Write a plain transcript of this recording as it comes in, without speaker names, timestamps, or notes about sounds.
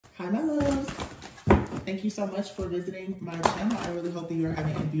Hi, my loves. Thank you so much for visiting my channel. I really hope that you are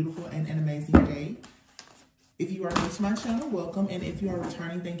having a beautiful and an amazing day. If you are new to my channel, welcome. And if you are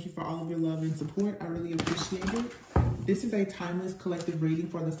returning, thank you for all of your love and support. I really appreciate it. This is a timeless collective reading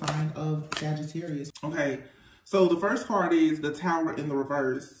for the sign of Sagittarius. Okay, so the first card is the Tower in the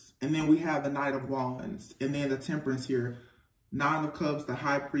reverse. And then we have the Knight of Wands. And then the Temperance here. Nine of Cups, the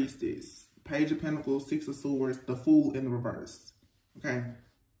High Priestess. Page of Pentacles, Six of Swords, the Fool in the reverse. Okay,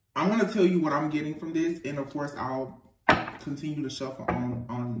 I'm going to tell you what I'm getting from this. And of course, I'll continue to shuffle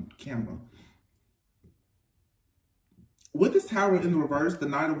on camera. With this Tower in the reverse, the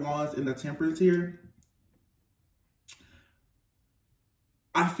Knight of Wands and the Temperance here,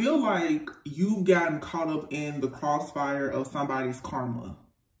 I feel like you've gotten caught up in the crossfire of somebody's karma.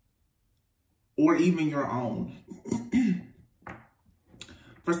 Or even your own.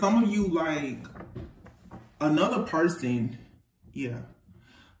 For some of you, like, another person, yeah.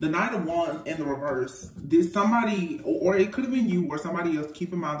 The Knight of Wands in the reverse, did somebody, or it could have been you or somebody else,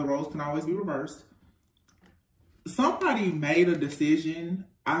 keep in mind the roles can always be reversed. Somebody made a decision,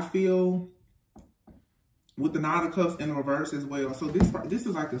 I feel, with the Nine of Cups in the reverse as well. So this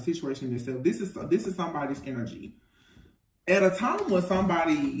is like a situation itself. This is somebody's energy. At a time when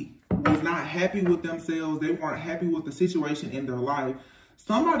somebody was not happy with themselves, they weren't happy with the situation in their life,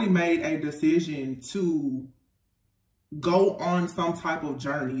 somebody made a decision to go on some type of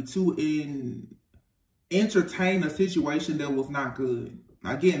journey to entertain a situation that was not good.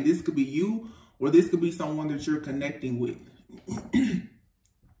 Again, this could be you or this could be someone that you're connecting with.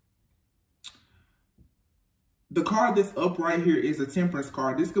 The card that's up right here is a Temperance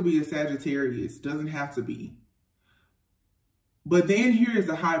card. This could be a Sagittarius. Doesn't have to be. But then here is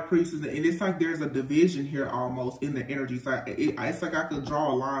the High Priestess, and it's like there's a division here almost in the energies. It's like I could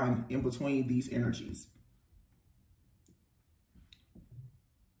draw a line in between these energies.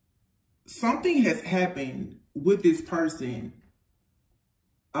 Something has happened with this person.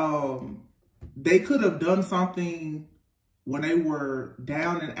 They could have done something when they were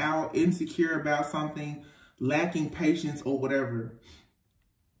down and out, insecure about something, lacking patience or whatever.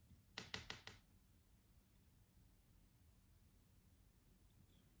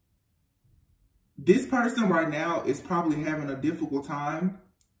 This person right now is probably having a difficult time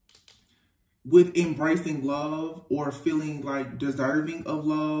with embracing love or feeling like deserving of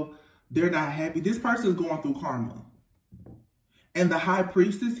love. They're not happy. This person is going through karma. And the High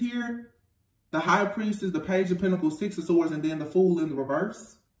Priestess here, the High Priestess, the Page of Pentacles, Six of Swords, and then the Fool in the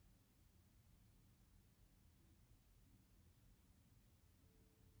reverse.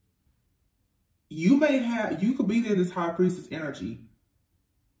 You could be in this High Priestess energy.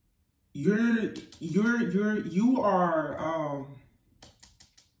 You are,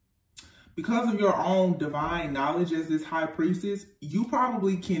 because of your own divine knowledge as this High Priestess, you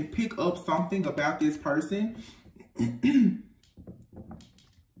probably can pick up something about this person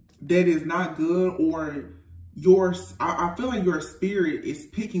that is not good, or I feel like your spirit is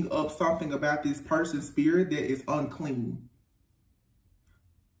picking up something about this person's spirit that is unclean.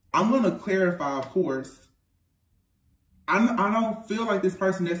 I'm going to clarify, of course. I don't feel like this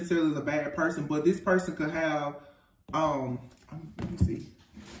person necessarily is a bad person, but this person could have, let me see.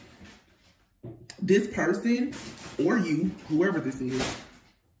 This person or you, whoever this is,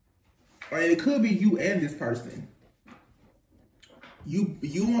 or it could be you and this person. You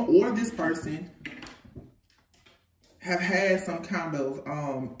or this person have had some kind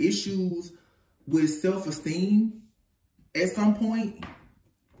of issues with self-esteem at some point.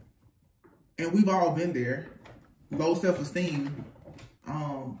 And we've all been there. Low self-esteem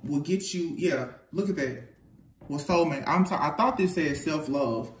will get you, yeah, look at that. Well, soulmate, I thought this said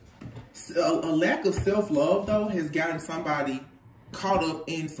self-love. A lack of self-love, though, has gotten somebody caught up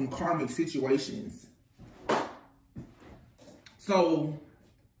in some karmic situations. So,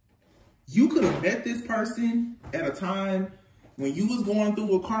 you could have met this person at a time when you was going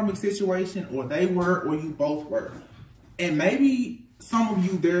through a karmic situation, or they were, or you both were. And maybe some of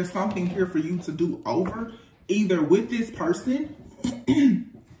you, there's something here for you to do over, either with this person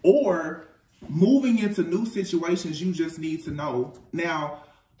or moving into new situations you just need to know. Now,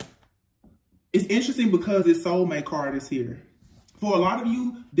 it's interesting because this soulmate card is here. For a lot of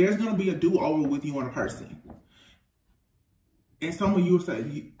you, there's going to be a do-over with you and a person. And some of you will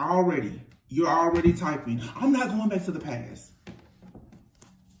say, you're already typing, I'm not going back to the past.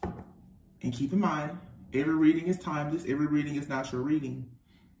 And keep in mind, every reading is timeless. Every reading is not your reading.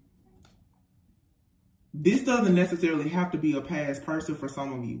 This doesn't necessarily have to be a past person for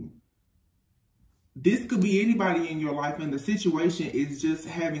some of you. This could be anybody in your life, and the situation is just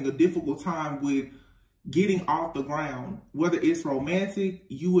having a difficult time with getting off the ground, whether it's romantic,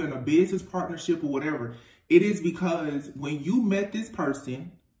 you in a business partnership or whatever. It is because when you met this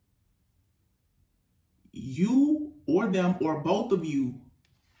person, you or them or both of you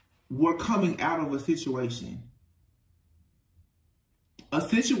were coming out of a situation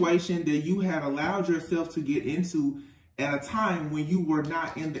that you had allowed yourself to get into at a time when you were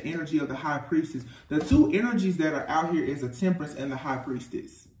not in the energy of the high priestess. The two energies that are out here is the Temperance and the high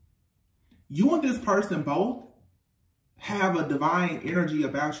priestess. You and this person both have a divine energy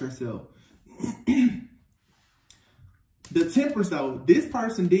about yourself. The Temperance, though, this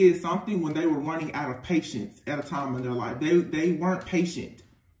person did something when they were running out of patience at a time in their life. They weren't patient.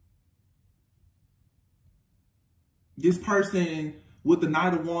 This person with the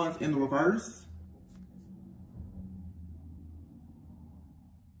Knight of Wands in the reverse,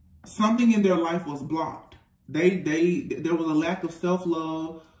 something in their life was blocked. There was a lack of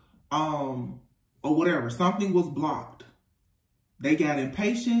self-love, or whatever. Something was blocked. They got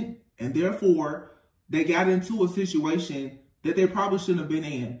impatient, and therefore they got into a situation that they probably shouldn't have been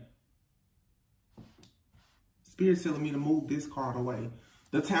in. Spirit's telling me to move this card away.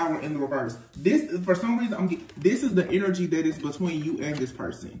 The Tower in the reverse. This, for some reason, this is the energy that is between you and this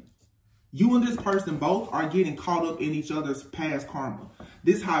person. You and this person both are getting caught up in each other's past karma.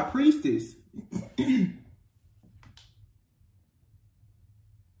 This High Priestess,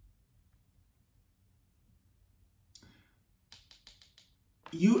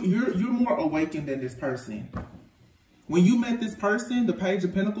 you're more awakened than this person. When you met this person, the Page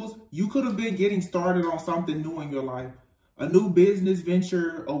of Pentacles, you could have been getting started on something new in your life. A new business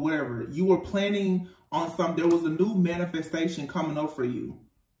venture or whatever. You were planning on something. There was a new manifestation coming up for you.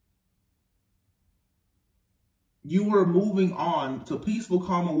 You were moving on to peaceful,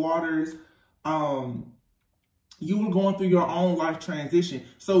 calmer waters. You were going through your own life transition.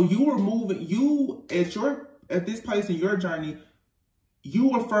 So you were moving, at this place in your journey, you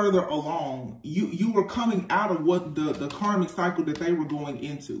were further along. You were coming out of what the karmic cycle that they were going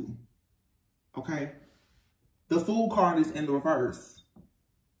into. Okay? The Fool card is in the reverse.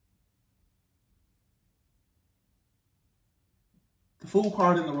 The Fool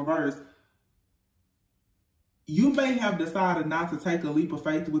card in the reverse. You may have decided not to take a leap of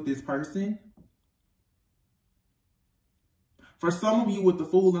faith with this person. For some of you with the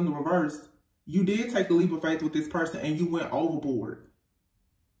Fool in the reverse, you did take a leap of faith with this person and you went overboard.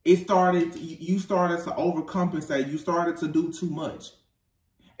 You started to overcompensate. You started to do too much.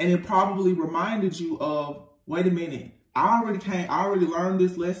 And it probably reminded you of, wait a minute, I already learned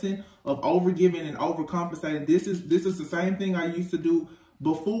this lesson of overgiving and overcompensating. This is the same thing I used to do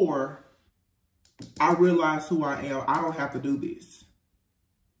before I realized who I am. I don't have to do this.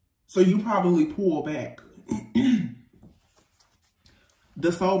 So you probably pull back. The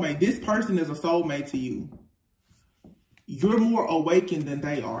soulmate. This person is a soulmate to you. You're more awakened than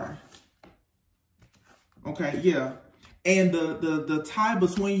they are. Okay, yeah. And the tie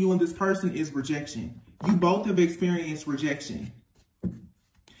between you and this person is rejection. You both have experienced rejection.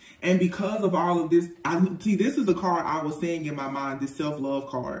 And because of all of this, this is the card I was saying in my mind, this self-love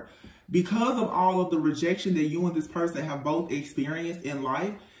card. Because of all of the rejection that you and this person have both experienced in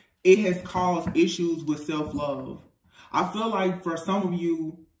life, it has caused issues with self-love. I feel like for some of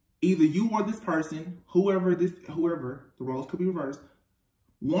you, either you or this person, whoever, the roles could be reversed,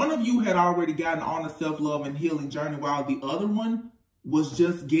 one of you had already gotten on a self-love and healing journey while the other one was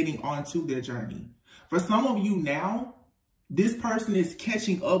just getting onto their journey. For some of you now, this person is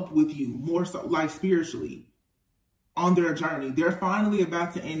catching up with you more so, like spiritually, on their journey. They're finally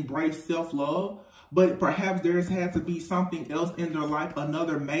about to embrace self-love, but perhaps there's had to be something else in their life,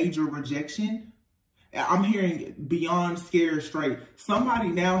 another major rejection. I'm hearing beyond scared straight. Somebody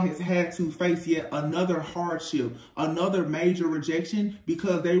now has had to face yet another hardship, another major rejection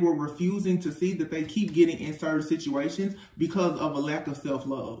because they were refusing to see that they keep getting in certain situations because of a lack of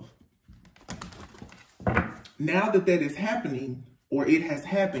self-love. Now that that is happening, or it has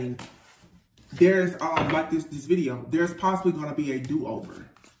happened, there's, like this video, there's possibly going to be a do-over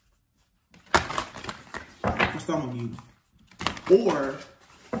for some of you. Or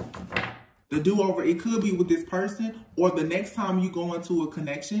the do-over, it could be with this person, or the next time you go into a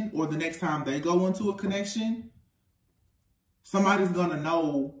connection, or the next time they go into a connection, somebody's going to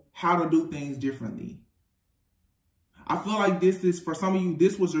know how to do things differently. I feel like this is, for some of you,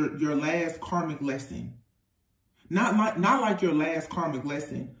 this was your last karmic lesson. Not like your last karmic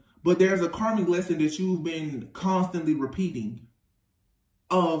lesson, but there's a karmic lesson that you've been constantly repeating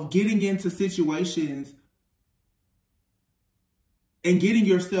of getting into situations and getting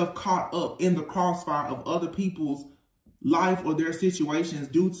yourself caught up in the crossfire of other people's life or their situations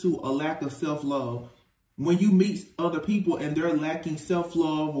due to a lack of self-love. when you meet other people and they're lacking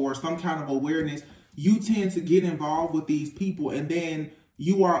self-love or some kind of awareness, you tend to get involved with these people, and then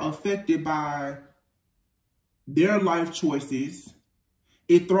you are affected by their life choices.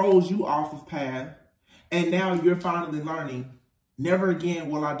 It throws you off of path. And now you're finally learning, never again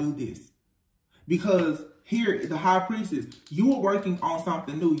will I do this. Because here, the high priestess, you were working on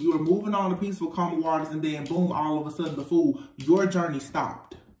something new. You were moving on to peaceful, calm waters, and then boom, all of a sudden, the fool, your journey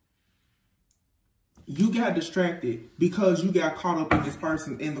stopped. You got distracted because you got caught up in this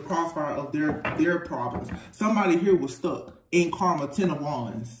person, in the crossfire of their problems. Somebody here was stuck in karma, 10 of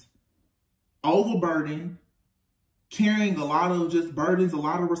wands, overburdened, carrying a lot of just burdens, a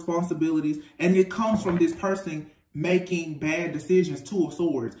lot of responsibilities. And it comes from this person making bad decisions, 2 of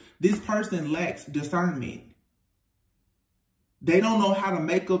swords. This person lacks discernment. They don't know how to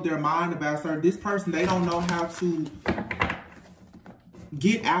make up their mind about certain. This person, they don't know how to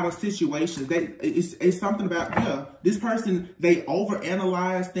get out of situations. It's something about, yeah, this person, they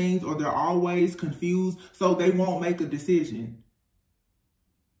overanalyze things, or they're always confused, so they won't make a decision.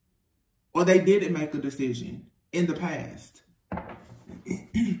 Or they didn't make a decision in the past.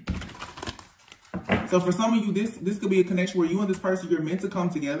 So for some of you, this could be a connection where you and this person, you're meant to come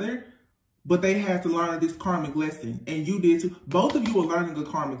together, but they had to learn this karmic lesson, and you did too. Both of you are learning a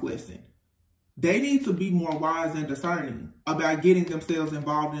karmic lesson. They need to be more wise and discerning about getting themselves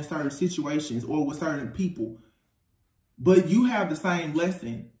involved in certain situations or with certain people. But you have the same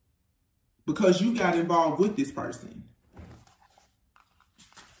lesson because you got involved with this person.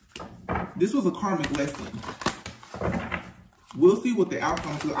 This was a karmic lesson. We'll see what the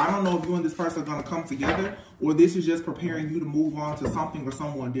outcome is. I don't know if you and this person are going to come together, or this is just preparing you to move on to something or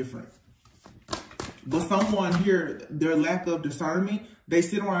someone different. But someone here, their lack of discernment, they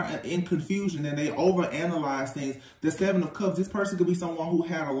sit around in confusion and they overanalyze things. The 7 of Cups, this person could be someone who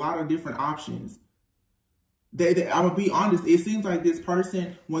had a lot of different options. I'm going to be honest, it seems like this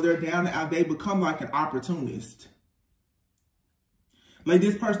person, when they're down and out, they become like an opportunist. Like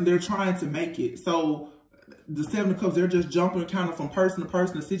this person, they're trying to make it. So the 7 of Cups, they're just jumping kind of from person to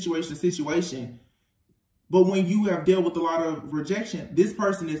person, situation to situation. But when you have dealt with a lot of rejection, this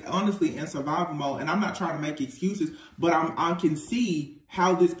person is honestly in survival mode. And I'm not trying to make excuses, but I can see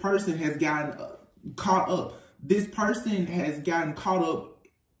how this person has gotten caught up. This person has gotten caught up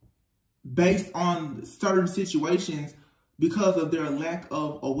based on certain situations because of their lack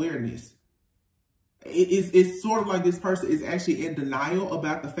of awareness. It's sort of like this person is actually in denial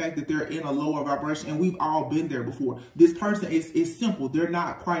about the fact that they're in a lower vibration, and we've all been there before. This person is simple. They're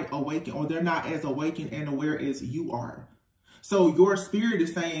not quite awakened, or they're not as awakened and aware as you are. So your spirit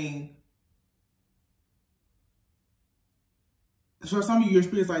is saying, so some of you, your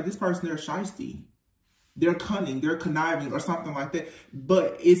spirit is like, this person, they're shysty. They're cunning, they're conniving, or something like that.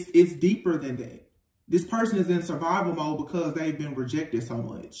 But it's deeper than that. This person is in survival mode because they've been rejected so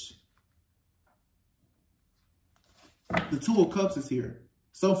much. The 2 of Cups is here.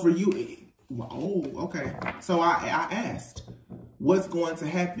 So for you, oh, okay. So I asked, what's going to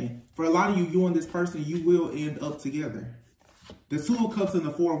happen? For a lot of you, you and this person, you will end up together. The 2 of Cups and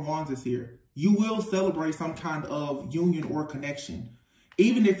the 4 of Wands is here. You will celebrate some kind of union or connection.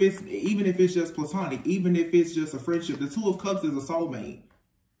 Even if it's just platonic, even if it's just a friendship. The 2 of Cups is a soulmate.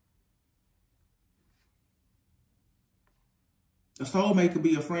 A soulmate could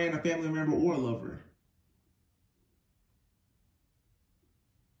be a friend, a family member, or a lover.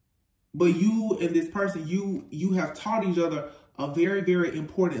 But you and this person, you have taught each other a very, very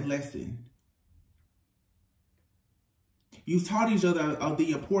important lesson. You've taught each other of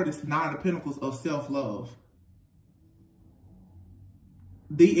the importance, 9 of Pentacles, of self-love.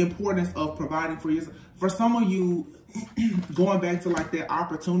 The importance of providing for yourself. For some of you, going back to like that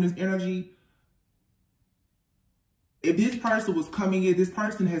opportunist energy, if this person was coming in, this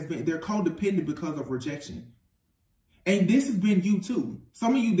person has been, they're codependent because of rejection. And this has been you too.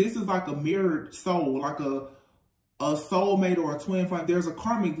 Some of you, this is like a mirrored soul, like a soulmate or a twin flame. There's a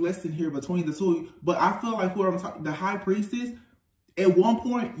karmic lesson here between the two of you. But I feel like whoever I'm talking, the high priestess, at one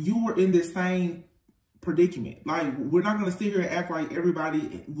point you were in this same predicament. Like, we're not going to sit here and act like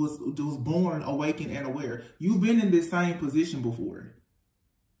everybody was born awakened and aware. You've been in this same position before.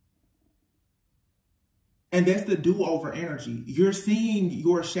 And that's the do-over energy. You're seeing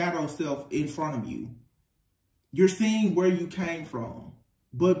your shadow self in front of you. You're seeing where you came from,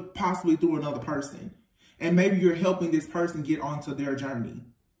 but possibly through another person. And maybe you're helping this person get onto their journey.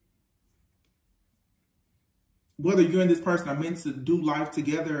 Whether you and this person are meant to do life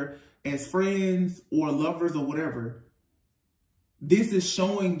together as friends or lovers or whatever, this is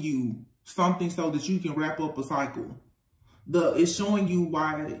showing you something so that you can wrap up a cycle. It's showing you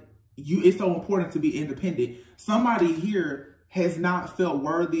why it's so important to be independent. Somebody here has not felt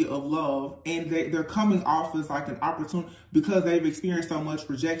worthy of love, and they're coming off as like an opportunity because they've experienced so much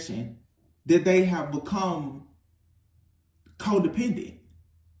rejection that they have become codependent.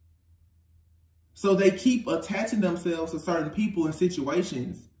 So they keep attaching themselves to certain people and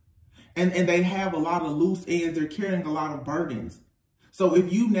situations, and they have a lot of loose ends. They're carrying a lot of burdens. So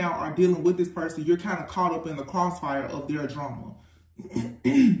if you now are dealing with this person, you're kind of caught up in the crossfire of their drama.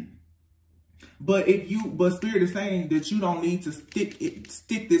 But Spirit is saying that you don't need to stick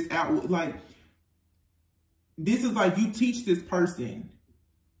this out. Like, this is like, you teach this person.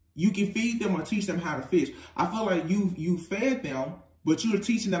 You can feed them or teach them how to fish. I feel like you fed them, but you're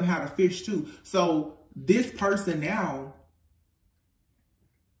teaching them how to fish too. So this person now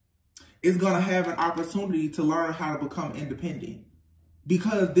is going to have an opportunity to learn how to become independent,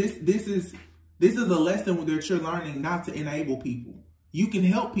 because this is a lesson that you're learning not to enable people. You can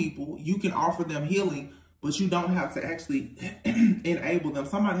help people, you can offer them healing, but you don't have to actually enable them.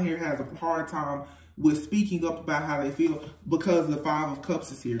 Somebody here has a hard time with speaking up about how they feel because the Five of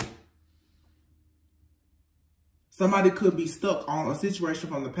Cups is here. Somebody could be stuck on a situation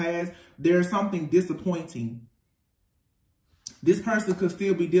from the past. There's something disappointing. This person could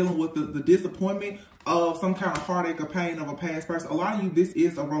still be dealing with the disappointment of some kind of heartache or pain of a past person. A lot of you, this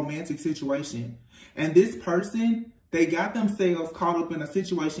is a romantic situation. And this person, they got themselves caught up in a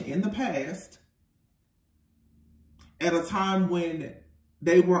situation in the past at a time when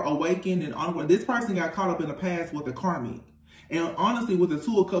they were awakened and onward. This person got caught up in the past with the karmic. And honestly, with the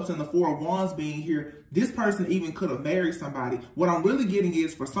Two of Cups and the Four of Wands being here, this person even could have married somebody. What I'm really getting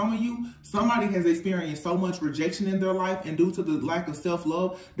is, for some of you, somebody has experienced so much rejection in their life, and due to the lack of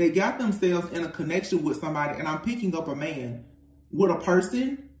self-love, they got themselves in a connection with somebody. And I'm picking up a man with a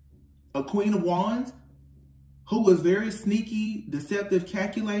person, a Queen of Wands, who was very sneaky, deceptive,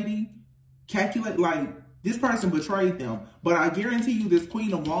 calculating. Like, this person betrayed them. But I guarantee you, this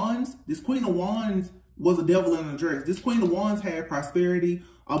Queen of Wands was a devil in a dress. This Queen of Wands had prosperity,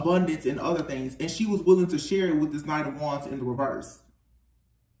 abundance, and other things, and she was willing to share it with this Knight of Wands in the reverse.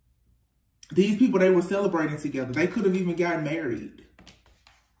 These people, they were celebrating together. They could have even gotten married.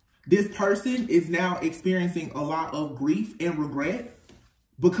 This person is now experiencing a lot of grief and regret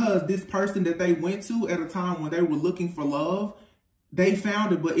because this person that they went to at a time when they were looking for love, they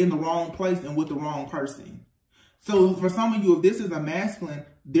found it, but in the wrong place and with the wrong person. So for some of you, if this is a masculine,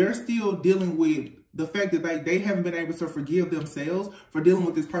 they're still dealing with the fact that they haven't been able to forgive themselves for dealing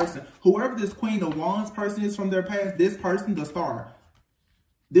with this person. Whoever this Queen of Wands person is from their past, this person, the Star,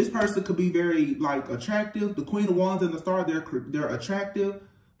 this person could be very, like, attractive. The Queen of Wands and the Star, they're attractive.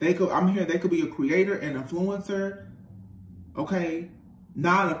 They could be a creator, an influencer. Okay.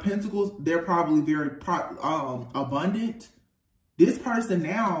 Nine of Pentacles, they're probably very abundant. This person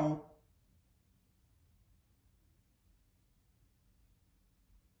now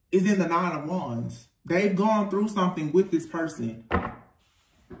is in the Nine of Wands. They've gone through something with this person.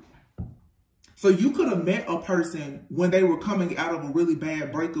 So you could have met a person when they were coming out of a really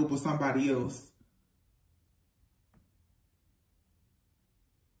bad breakup with somebody else.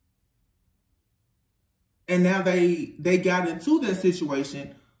 And now they got into that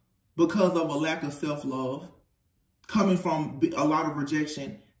situation because of a lack of self-love, coming from a lot of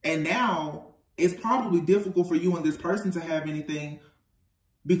rejection. And now it's probably difficult for you and this person to have anything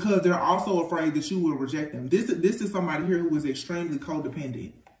because they're also afraid that you will reject them. This is somebody here who is extremely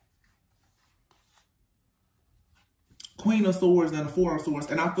codependent. Queen of Swords and the Four of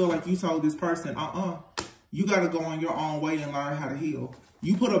Swords. And I feel like you told this person, you got to go on your own way and learn how to heal.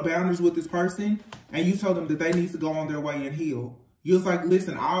 You put up boundaries with this person and you told them that they need to go on their way and heal. You was like,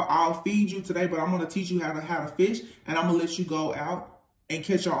 listen, I'll feed you today, but I'm going to teach you how to fish, and I'm going to let you go out and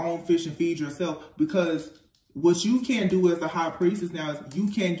catch your own fish and feed yourself. Because what you can't do as the High Priestess now is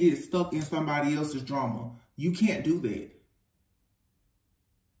you can't get stuck in somebody else's drama. You can't do that.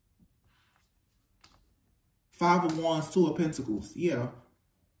 Five of Wands, Two of Pentacles. Yeah.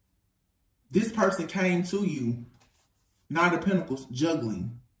 This person came to you, Nine of Pentacles,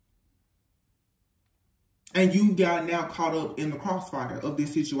 juggling. And you got now caught up in the crossfire of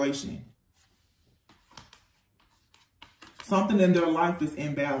this situation. Something in their life is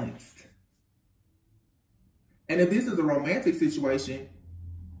imbalanced. And if this is a romantic situation,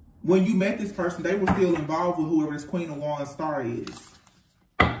 when you met this person, they were still involved with whoever this Queen of Wands Star is.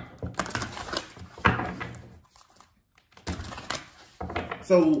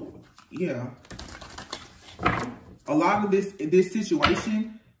 So, yeah. A lot of this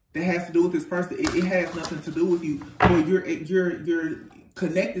situation that has to do with this person, it has nothing to do with you, but you're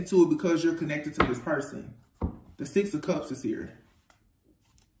connected to it because you're connected to this person. The Six of Cups is here.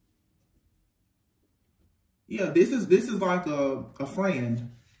 Yeah, this is like a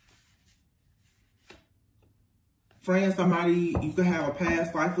friend. Friend, somebody, you could have a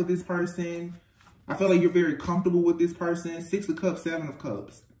past life with this person. I feel like you're very comfortable with this person. 6 of Cups, 7 of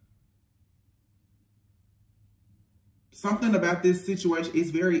Cups. Something about this situation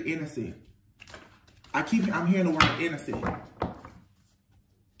is very innocent. I'm hearing the word innocent.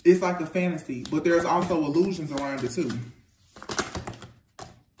 It's like a fantasy, but there's also illusions around it too.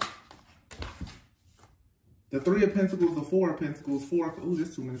 The 3 of Pentacles, the 4 of Pentacles, ooh,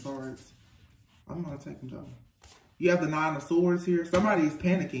 there's too many cards. I'm gonna take them though. You have the 9 of Swords here. Somebody is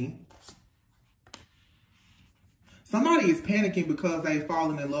panicking. Somebody is panicking because they've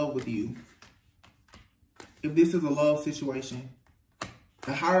fallen in love with you. If this is a love situation.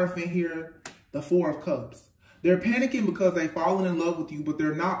 The Hierophant here, the 4 of Cups. They're panicking because they've fallen in love with you, but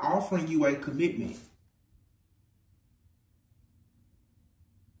they're not offering you a commitment.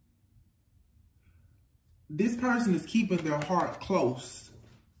 This person is keeping their heart close.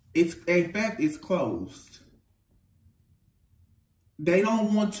 In fact, it's closed. They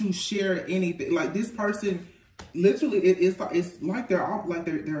don't want to share anything. Like this person, literally, it's like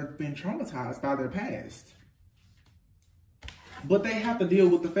they're been traumatized by their past. But they have to deal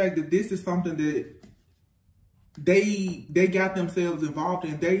with the fact that this is something that they got themselves involved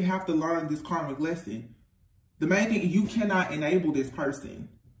in. They have to learn this karmic lesson. The main thing, you cannot enable this person.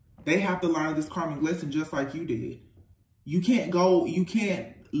 They have to learn this karmic lesson just like you did. You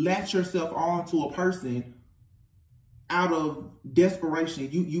can't latch yourself on to a person out of desperation.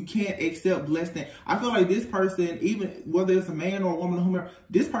 You can't accept less than. I feel like this person, even whether it's a man or a woman or whomever,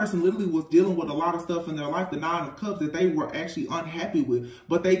 this person literally was dealing with a lot of stuff in their life, the 9 of Cups, that they were actually unhappy with.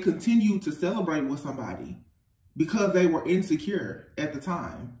 But they continued to celebrate with somebody because they were insecure at the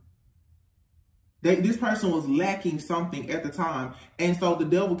time. This person was lacking something at the time. And so the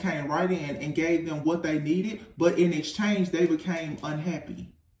devil came right in and gave them what they needed. But in exchange, they became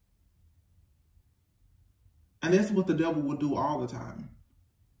unhappy. And that's what the devil will do all the time.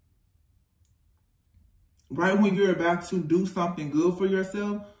 Right when you're about to do something good for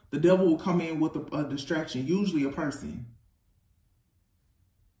yourself, the devil will come in with a distraction, usually a person.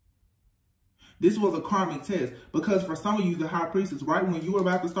 This was a karmic test because for some of you, the High Priestess, right when you were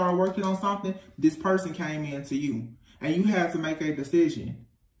about to start working on something, this person came into you and you had to make a decision.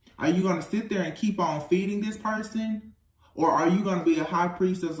 Are you going to sit there and keep on feeding this person? Or are you going to be a High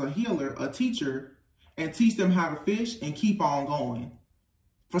Priestess, a healer, a teacher, and teach them how to fish and keep on going?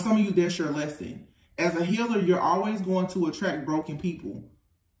 For some of you, that's your lesson. As a healer, you're always going to attract broken people.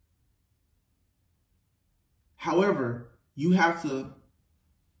 However, you have to,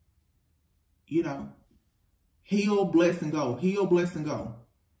 heal, bless, and go. Heal, bless, and go.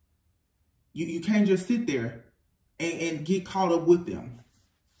 You can't just sit there and get caught up with them.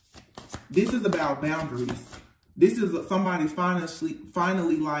 This is about boundaries. This is somebody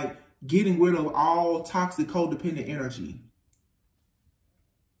finally like getting rid of all toxic, codependent energy.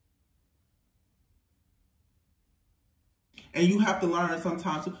 And you have to learn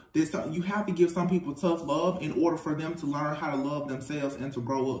sometimes that you have to give some people tough love in order for them to learn how to love themselves and to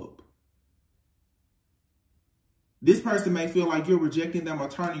grow up. This person may feel like you're rejecting them or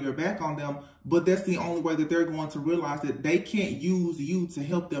turning your back on them, but that's the only way that they're going to realize that they can't use you to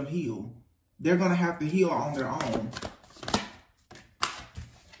help them heal. They're going to have to heal on their own.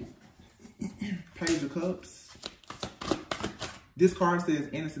 Page of Cups. This card says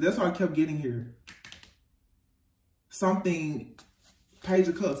innocent. That's what I kept getting here. Something, Page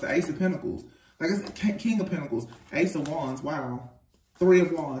of Cups, the Ace of Pentacles. Like I said, King of Pentacles, Ace of Wands, wow. 3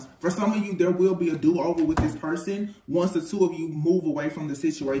 of Wands. For some of you, there will be a do-over with this person once the two of you move away from the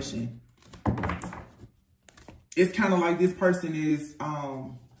situation. It's kind of like this person is,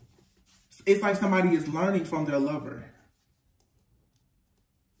 it's like somebody is learning from their lover.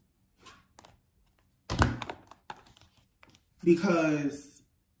 Because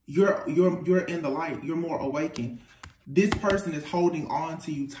you're in the light, you're more awakened. This person is holding on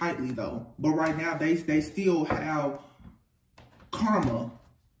to you tightly though. But right now they still have karma.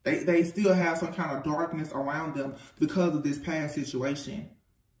 They still have some kind of darkness around them because of this past situation.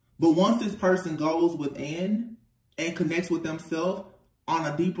 But once this person goes within and connects with themselves on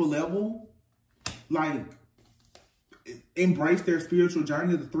a deeper level, like embrace their spiritual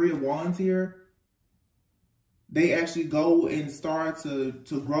journey, the 3 of Wands here, they actually go and start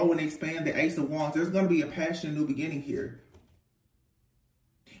to grow and expand, the Ace of Wands. There's going to be a passionate new beginning here.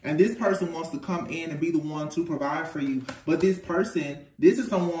 And this person wants to come in and be the one to provide for you. But this person, this is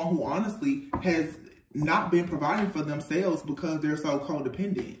someone who honestly has not been providing for themselves because they're so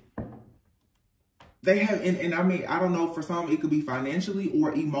codependent. They have, and I mean, I don't know, for some, it could be financially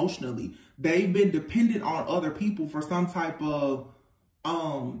or emotionally. They've been dependent on other people for some type of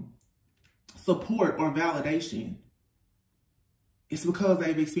support or validation. It's because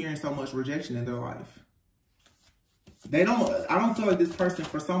they've experienced so much rejection in their life. I don't feel like this person,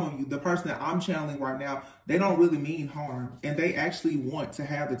 for some of you, the person that I'm channeling right now, they don't really mean harm. And they actually want to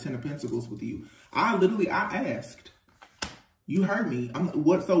have the 10 of Pentacles with you. I asked. You heard me.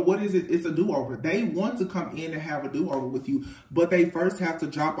 So what is it? It's a do-over. They want to come in and have a do-over with you, but they first have to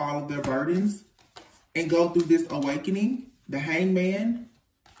drop all of their burdens and go through this awakening. The Hangman.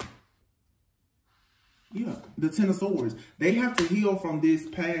 Yeah, the 10 of Swords. They have to heal from this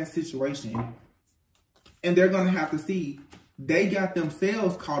past situation. And they're going to have to see they got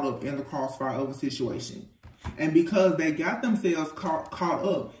themselves caught up in the crossfire of a situation. And because they got themselves caught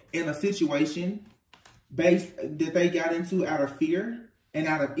up in a situation that they got into out of fear and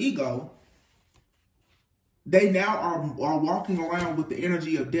out of ego, they now are walking around with the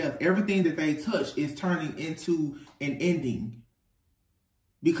energy of death. Everything that they touch is turning into an ending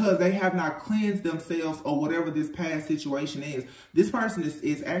because they have not cleansed themselves or whatever this past situation is. This person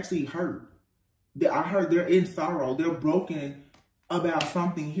is actually hurt. I heard they're in sorrow. They're broken about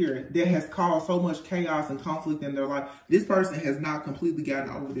something here that has caused so much chaos and conflict in their life. This person has not completely gotten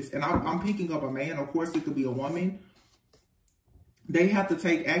over this. And I'm picking up a man. Of course, it could be a woman. They have to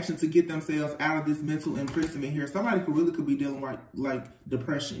take action to get themselves out of this mental imprisonment here. Somebody could be dealing with like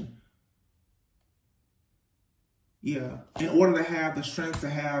depression. Yeah. In order to have the strength to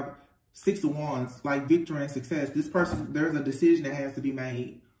have 6 of Wands, like victory and success, this person, there's a decision that has to be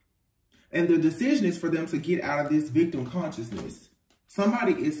made. And the decision is for them to get out of this victim consciousness.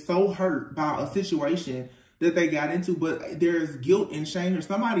 Somebody is so hurt by a situation that they got into, but there's guilt and shame. Or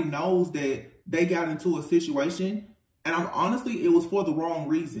somebody knows that they got into a situation, and honestly, it was for the wrong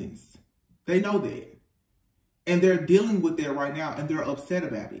reasons. They know that. And they're dealing with that right now, and they're upset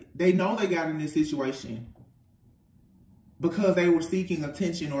about it. They know they got in this situation because they were seeking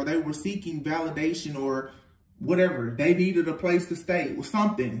attention, or they were seeking validation, or whatever. They needed a place to stay or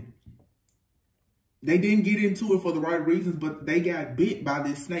something. They didn't get into it for the right reasons, but they got bit by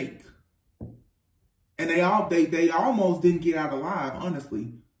this snake. And they almost didn't get out alive,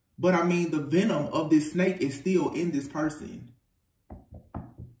 honestly. But I mean, the venom of this snake is still in this person.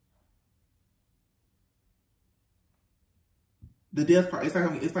 The death part,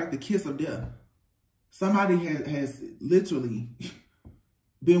 it's like the kiss of death. Somebody has literally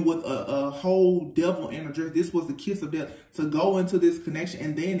been with a whole devil energy. This was the kiss of death to go into this connection.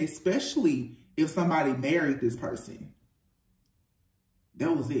 And then especially if somebody married this person,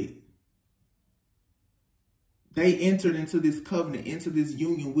 that was it. They entered into this covenant, into this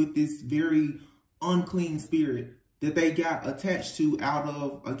union with this very unclean spirit that they got attached to out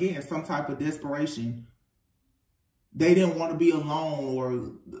of, again, some type of desperation. They didn't want to be alone,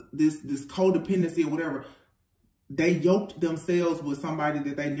 or this codependency or whatever. They yoked themselves with somebody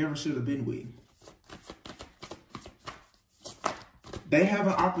that they never should have been with. They have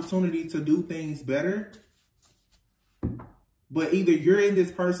an opportunity to do things better, but either you're in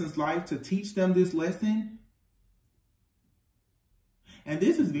this person's life to teach them this lesson. And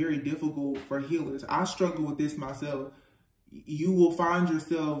this is very difficult for healers. I struggle with this myself. You will find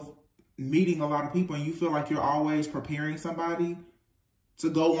yourself meeting a lot of people and you feel like you're always preparing somebody to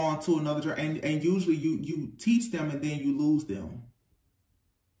go on to another journey. And usually you teach them and then you lose them.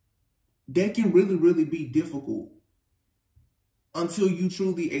 That can really, really be difficult until you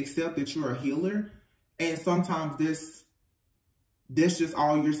truly accept that you're a healer. And sometimes that's just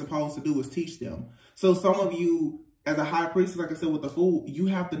all you're supposed to do is teach them. So some of you, as a high priestess, like I said, with the Fool, you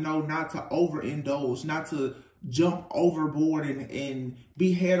have to know not to overindulge, not to jump overboard and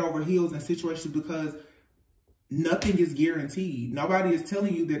be head over heels in situations, because nothing is guaranteed. Nobody is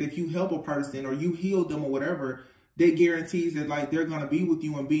telling you that if you help a person or you heal them or whatever, that guarantees that like they're going to be with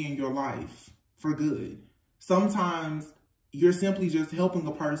you and be in your life for good. Sometimes you're simply just helping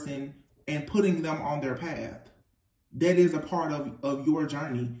a person and putting them on their path. That is a part of your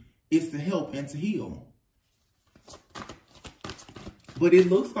journey, is to help and to heal. But it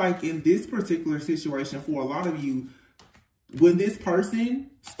looks like in this particular situation, for a lot of you, when this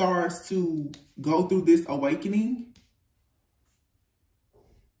person starts to go through this awakening,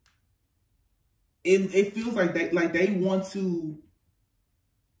 it feels like they want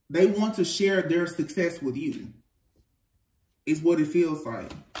to share their success with you. It's what it feels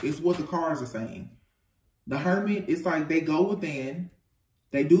like. It's what the cards are saying. The Hermit, it's like they go within,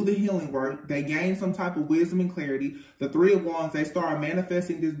 they do the healing work, they gain some type of wisdom and clarity. The Three of Wands, they start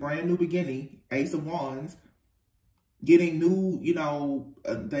manifesting this brand new beginning, Ace of Wands. getting new, you know,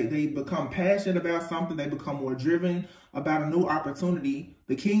 they become passionate about something. They become more driven about a new opportunity.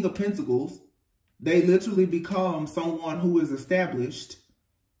 The King of Pentacles, they literally become someone who is established.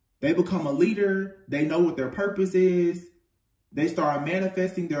 They become a leader. They know what their purpose is. They start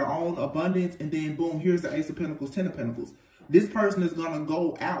manifesting their own abundance. And then boom, here's the Ace of Pentacles, 10 of Pentacles. This person is going to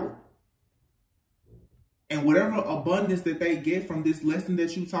go out. And whatever abundance that they get from this lesson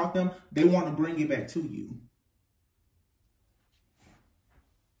that you taught them, they want to bring it back to you.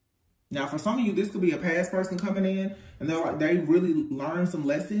 Now, for some of you, this could be a past person coming in and they're like, they really learned some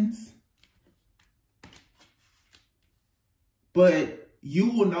lessons. But you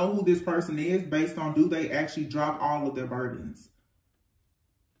will know who this person is based on, do they actually drop all of their burdens?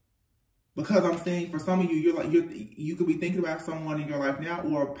 Because I'm saying for some of you, you could be thinking about someone in your life now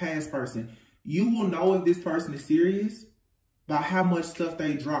or a past person. You will know if this person is serious by how much stuff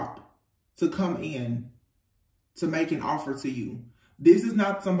they drop to come in to make an offer to you. This is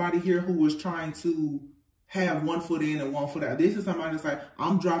not somebody here who was trying to have one foot in and one foot out. This is somebody that's like,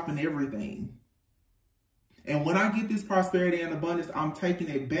 I'm dropping everything. And when I get this prosperity and abundance, I'm taking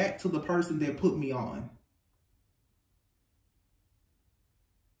it back to the person that put me on.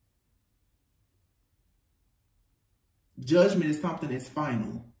 Judgment is something that's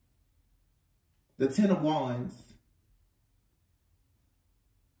final. The 10 of Wands.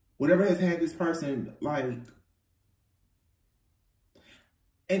 Whatever has had this person, like,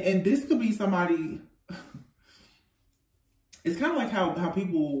 and this could be somebody, it's kind of like how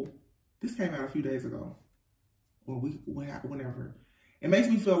people, this came out a few days ago, or whenever. It makes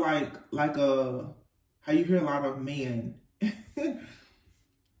me feel like how you hear a lot of men,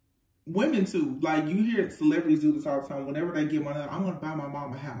 women too, like you hear celebrities do this all the time. Whenever they get money, I'm going to buy my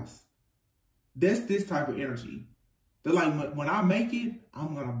mom a house. That's this type of energy. They're like, when I make it,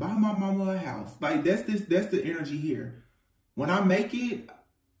 I'm going to buy my mama a house. Like that's the energy here. When I make it,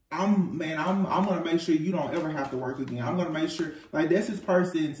 I'm going to make sure you don't ever have to work again. I'm going to make sure, like, that's this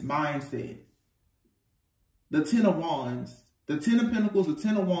person's mindset. The 10 of Wands, the 10 of Pentacles, the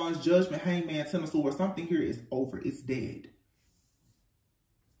 10 of Wands, Judgment, Hangman, 10 of Swords. Something here is over. It's dead.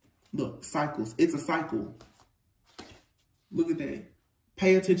 Look, cycles. It's a cycle. Look at that.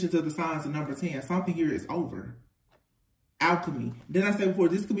 Pay attention to the signs of number 10. Something here is over. Alchemy. Then I said before,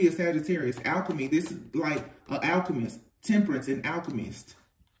 this could be a Sagittarius. Alchemy. This is like an alchemist. Temperance, an alchemist.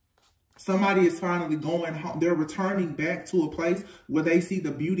 Somebody is finally going home. They're returning back to a place where they see the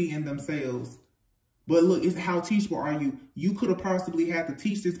beauty in themselves. But look, it's how teachable are you? You could have possibly had to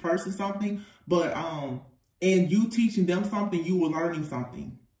teach this person something, but in you teaching them something, you were learning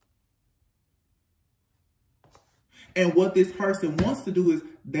something. And what this person wants to do is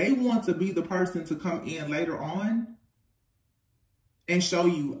they want to be the person to come in later on and show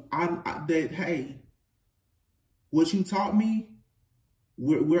you that, hey, what you taught me,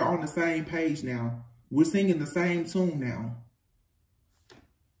 we're on the same page now. We're singing the same tune now.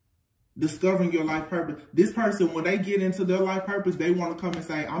 Discovering your life purpose. This person, when they get into their life purpose, they want to come and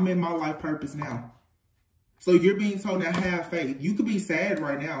say, I'm in my life purpose now. So you're being told to have faith. You could be sad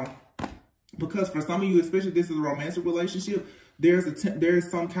right now because for some of you, especially if this is a romantic relationship, there's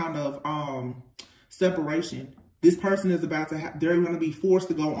some kind of separation. This person is about to they're going to be forced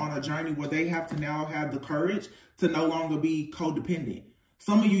to go on a journey where they have to now have the courage to no longer be codependent.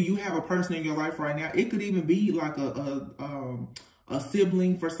 Some of you, you have a person in your life right now. It could even be like a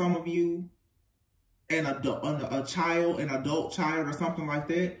sibling for some of you, and a child, an adult child or something like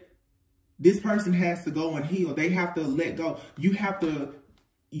that. This person has to go and heal. They have to let go. You have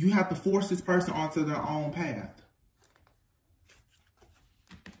to force this person onto their own path.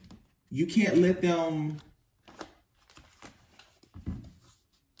 You can't let them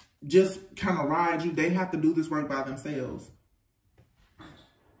just kind of ride you. They have to do this work by themselves.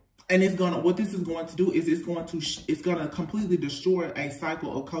 And what this is going to do is it's going to completely destroy a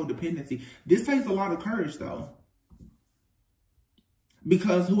cycle of codependency. This takes a lot of courage though.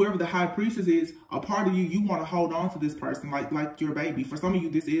 Because whoever the high priestess is, a part of you, you want to hold on to this person like your baby. For some of you,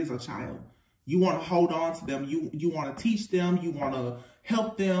 this is a child. You want to hold on to them. You want to teach them. You want to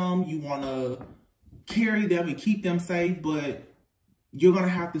help them. You want to carry them and keep them safe. But you're going to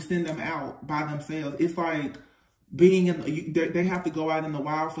have to send them out by themselves. It's like being they have to go out in the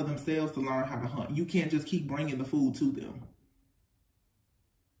wild for themselves to learn how to hunt. You can't just keep bringing the food to them.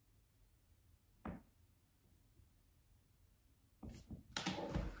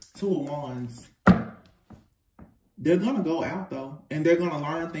 Two of Wands. They're going to go out though, and they're going to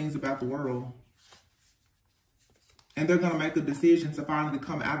learn things about the world. And they're going to make a decision to finally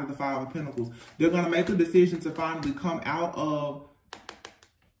come out of the Five of Pentacles. They're going to make a decision to finally come out of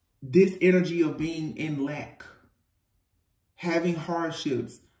this energy of being in lack. having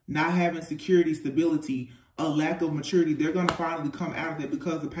hardships, not having security, stability, a lack of maturity, they're going to finally come out of it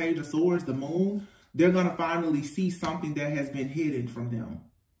because the Page of Swords, the moon, they're going to finally see something that has been hidden from them.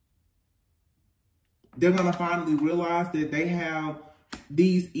 They're going to finally realize that they have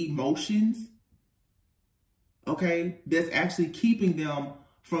these emotions, okay, that's actually keeping them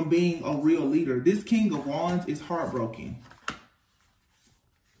from being a real leader. This King of Wands is heartbroken.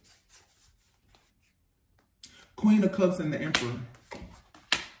 Queen of Cups and the Emperor.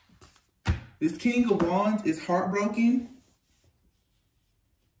 This King of Wands is heartbroken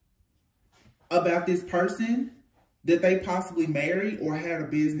about this person that they possibly married or had a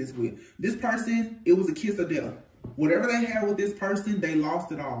business with. This person, it was a kiss of death. Whatever they had with this person, they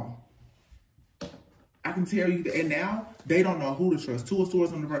lost it all. I can tell you that, and now they don't know who to trust. Two of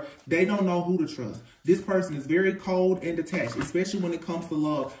Swords on the reverse. They don't know who to trust. This person is very cold and detached, especially when it comes to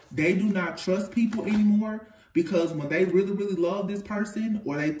love. They do not trust people anymore because when they really, really love this person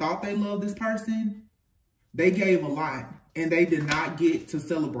or they thought they loved this person, they gave a lot and they did not get to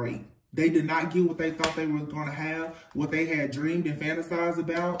celebrate. They did not get what they thought they were going to have, what they had dreamed and fantasized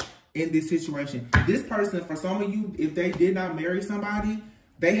about in this situation. This person, for some of you, if they did not marry somebody,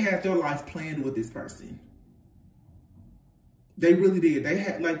 they had their life planned with this person. They really did. They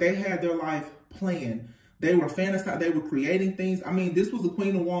had their life planned. They were fantasizing. They were creating things. I mean, this was the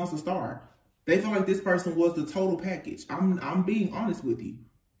Queen of Wands to start. They felt like this person was the total package. I'm being honest with you.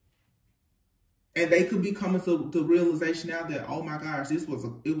 And they could be coming to the realization now that, oh my gosh, it was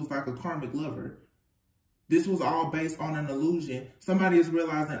like a karmic lover. This was all based on an illusion. Somebody is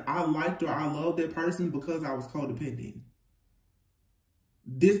realizing I liked or I loved that person because I was codependent.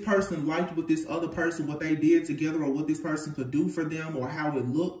 This person liked what this other person, what they did together or what this person could do for them or how it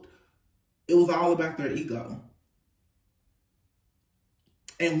looked. It was all about their ego.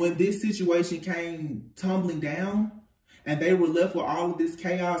 And when this situation came tumbling down and they were left with all of this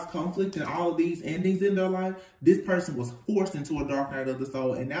chaos, conflict, and all of these endings in their life, this person was forced into a dark night of the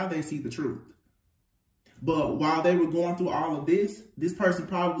soul, and now they see the truth. But while they were going through all of this, this person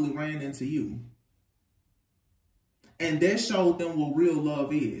probably ran into you. And that showed them what real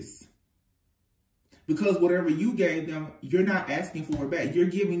love is. Because whatever you gave them, you're not asking for it back. You're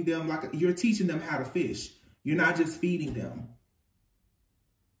giving them you're teaching them how to fish. You're not just feeding them.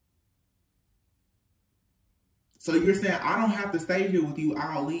 So you're saying, I don't have to stay here with you.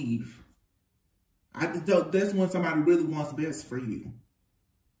 I'll leave. That's when somebody really wants best for you.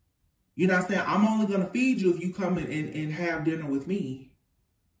 You're not saying, I'm only going to feed you if you come in and have dinner with me.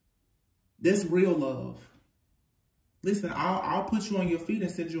 That's real love. Listen, I'll put you on your feet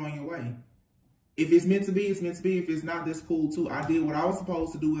and send you on your way. If it's meant to be, it's meant to be. If it's not, that's cool too. I did what I was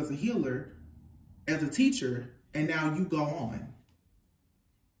supposed to do as a healer, as a teacher, and now you go on.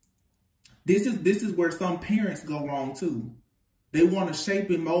 This is where some parents go wrong too. They want to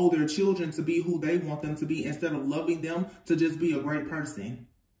shape and mold their children to be who they want them to be instead of loving them to just be a great person.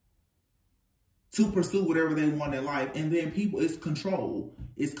 To pursue whatever they want in life. And then people, it's control.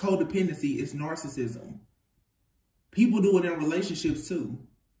 It's codependency. It's narcissism. People do it in relationships too.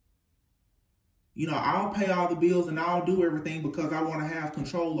 You know, I'll pay all the bills and I'll do everything because I want to have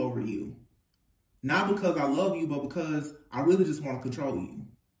control over you. Not because I love you, but because I really just want to control you.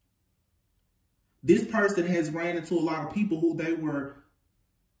 This person has ran into a lot of people who they were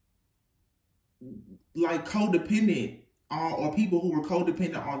like codependent on, or people who were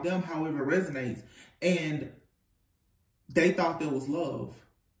codependent on them, however it resonates. And they thought there was love.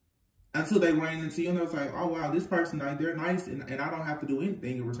 Until they ran into you and they was like, oh wow, this person, like, they're nice and I don't have to do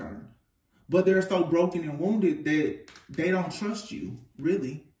anything in return. But they're so broken and wounded that they don't trust you,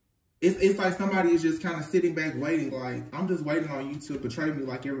 really. It's like somebody is just kind of sitting back waiting, like, I'm just waiting on you to betray me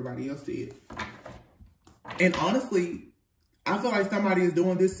like everybody else did. And honestly, I feel like somebody is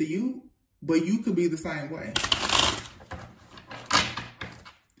doing this to you, but you could be the same way.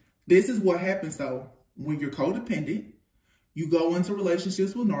 This is what happens though, when you're codependent. You go into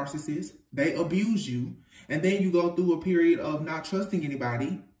relationships with narcissists, they abuse you, and then you go through a period of not trusting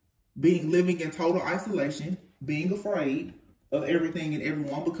anybody, living in total isolation, being afraid of everything and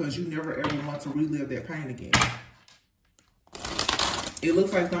everyone because you never ever want to relive that pain again. It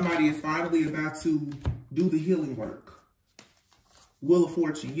looks like somebody is finally about to do the healing work. Wheel of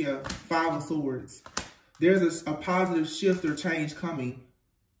Fortune, yeah, 5 of Swords. There's a positive shift or change coming.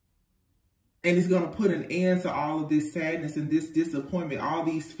 And it's going to put an end to all of this sadness and this disappointment, all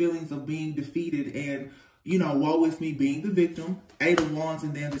these feelings of being defeated and, you know, woe is me, being the victim. 8 of Wands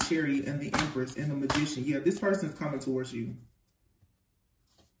and then the Chariot and the Empress and the Magician. Yeah, this person's coming towards you.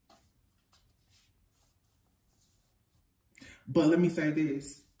 But let me say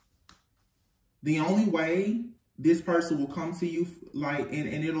this. The only way this person will come to you like,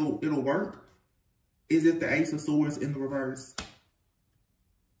 and it'll work, is if the Ace of Swords in the reverse.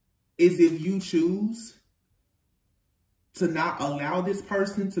 Is if you choose to not allow this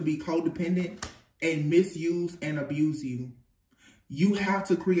person to be codependent and misuse and abuse you. You have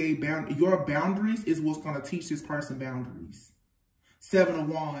to create boundaries. Your boundaries is what's going to teach this person boundaries. Seven of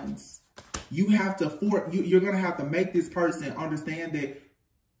Wands. You have to, you're going to have to make this person understand that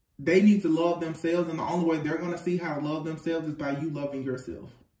they need to love themselves. And the only way they're going to see how to love themselves is by you loving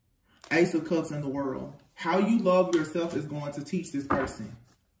yourself. Ace of Cups in the world. How you love yourself is going to teach this person.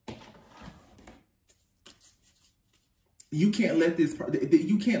 You can't let this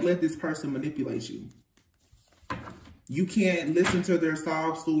person manipulate you. You can't listen to their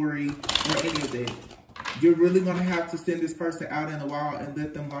sob story or any of that. You're really going to have to send this person out in the wild and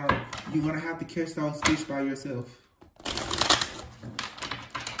let them learn. You're going to have to catch those fish by yourself.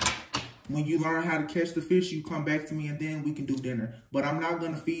 When you learn how to catch the fish, you come back to me and then we can do dinner. But I'm not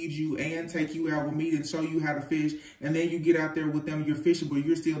going to feed you and take you out with me and show you how to fish. And then you get out there with them, you're fishing, but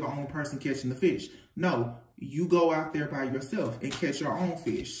you're still the only person catching the fish. No, you go out there by yourself and catch your own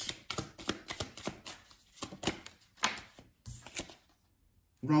fish.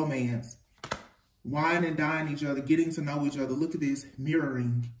 Romance. Wine and dine each other, getting to know each other. Look at this,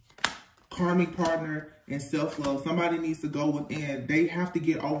 mirroring. Karmic partner and self-love. Somebody needs to go within. They have to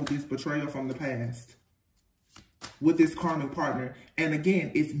get over this betrayal from the past with this karmic partner. And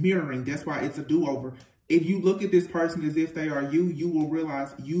again, it's mirroring. That's why it's a do-over. If you look at this person as if they are you, you will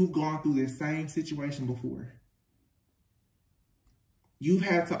realize you've gone through this same situation before. You've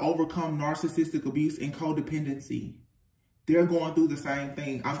had to overcome narcissistic abuse and codependency. They're going through the same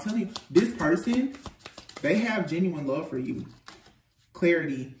thing. I'm telling you, this person, they have genuine love for you.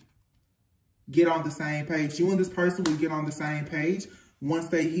 Clarity. Get on the same page. You and this person will get on the same page once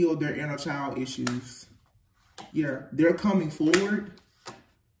they heal their inner child issues. Yeah, they're coming forward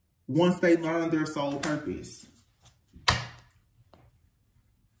once they learn their soul purpose.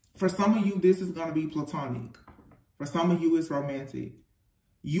 For some of you, this is going to be platonic. For some of you, it's romantic.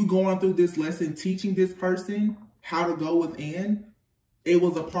 You going through this lesson, teaching this person how to go within, it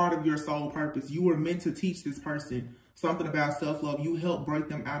was a part of your soul purpose. You were meant to teach this person something about self-love. You helped break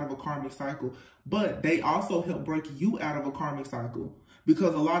them out of a karmic cycle. But they also help break you out of a karmic cycle.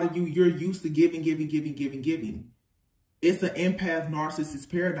 Because a lot of you, you're used to giving. It's an empath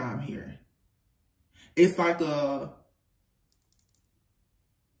narcissist paradigm here. It's like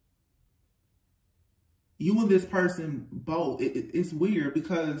you and this person both. It's weird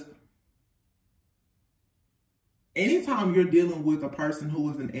because anytime you're dealing with a person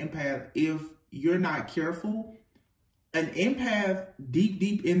who is an empath, if you're not careful, an empath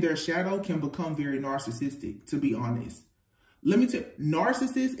deep in their shadow can become very narcissistic, to be honest. Let me tell you,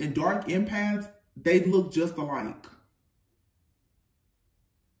 narcissists and dark empaths, they look just alike.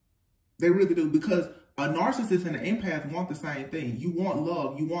 They really do, because a narcissist and an empath want the same thing. You want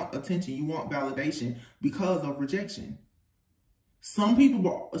love, you want attention, you want validation because of rejection. Some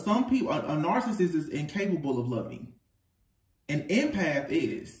people, a narcissist is incapable of loving. An empath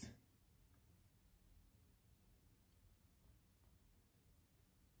is.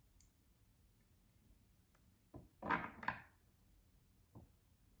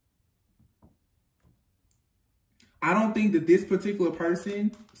 I don't think that this particular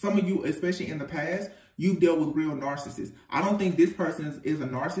person, some of you, especially in the past, you've dealt with real narcissists. I don't think this person is a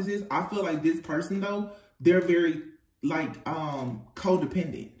narcissist. I feel like this person, though, they're very, like,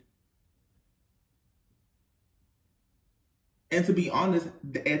 codependent. And to be honest,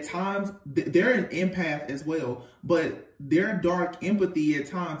 at times, they're an empath as well. But their dark empathy at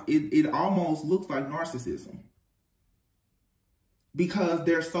times, it almost looks like narcissism. Because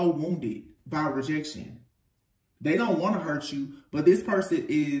they're so wounded by rejection. They don't want to hurt you, but this person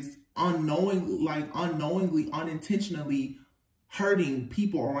is unknowingly, unintentionally hurting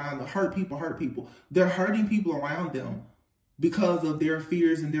people around them. Hurt people. They're hurting people around them because of their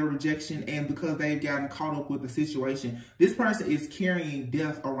fears and their rejection and because they've gotten caught up with the situation. This person is carrying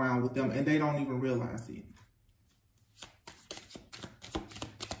death around with them and they don't even realize it.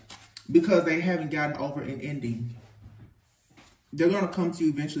 Because they haven't gotten over an ending. They're going to come to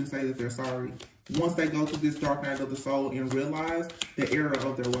you eventually and say that they're sorry. Once they go through this dark night of the soul and realize the error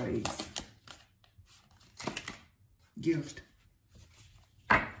of their ways. Gift.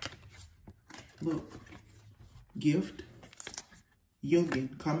 Look. Gift.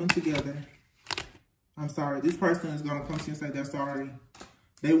 Union. Coming together. I'm sorry. This person is going to come to you and say they're sorry.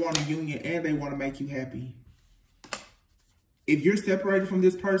 They want a union and they want to make you happy. If you're separated from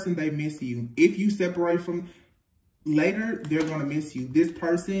this person, they miss you. If you separate from... later, they're going to miss you. This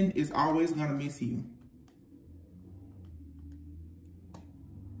person is always going to miss you.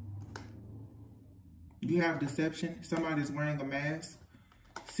 You have deception. Somebody's wearing a mask.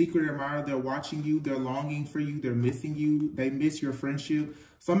 Secret admirer, they're watching you. They're longing for you. They're missing you. They miss your friendship.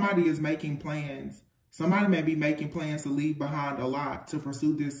 Somebody is making plans. Somebody may be making plans to leave behind a lot to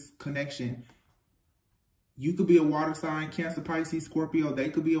pursue this connection. You could be a water sign, Cancer, Pisces, Scorpio. They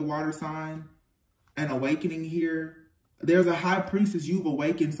could be a water sign. An awakening here. There's a high priestess. You've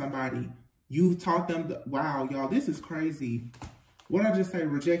awakened somebody. You've taught them, wow, y'all, this is crazy. What did I just say?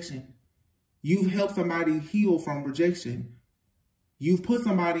 Rejection. You've helped somebody heal from rejection. You've put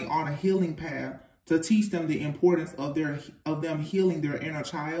somebody on a healing path to teach them the importance of them healing their inner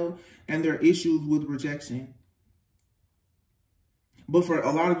child and their issues with rejection. But for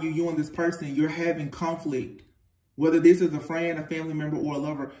a lot of you, you and this person, you're having conflict. Whether this is a friend, a family member, or a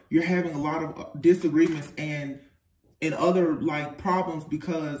lover, you're having a lot of disagreements and other like problems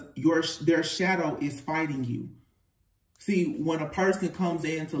because their shadow is fighting you. See, when a person comes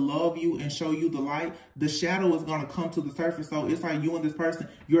in to love you and show you the light, the shadow is going to come to the surface. So it's like you and this person,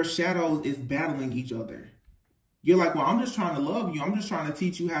 your shadows is battling each other. You're like, well, I'm just trying to love you. I'm just trying to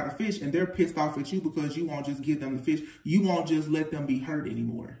teach you how to fish. And they're pissed off at you because you won't just give them the fish. You won't just let them be hurt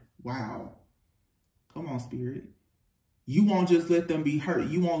anymore. Wow. Come on, Spirit. You won't just let them be hurt.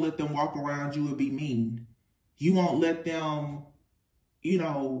 You won't let them walk around you and be mean. You won't let them, you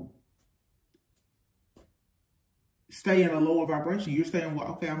know, stay in a lower vibration. You're saying, well,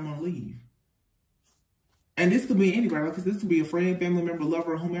 okay, I'm going to leave. And this could be anybody. Like this could be a friend, family member,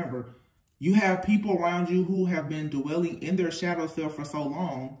 lover, whomever. You have people around you who have been dwelling in their shadow self for so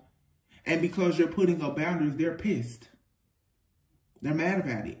long. And because you're putting up boundaries, they're pissed. They're mad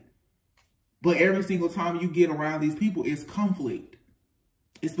about it. But every single time you get around these people, it's conflict.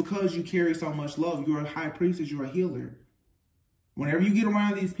 It's because you carry so much love. You're a high priestess. You're a healer. Whenever you get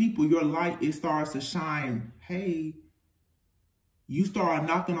around these people, your light, it starts to shine. Hey, you start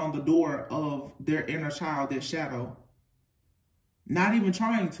knocking on the door of their inner child, their shadow. Not even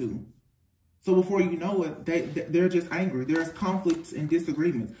trying to. So before you know it, they're just angry. There's conflicts and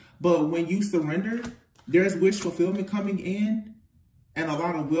disagreements. But when you surrender, there's wish fulfillment coming in and a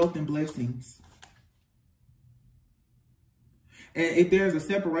lot of wealth and blessings. And if there's a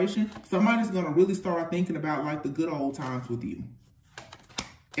separation, somebody's going to really start thinking about like the good old times with you.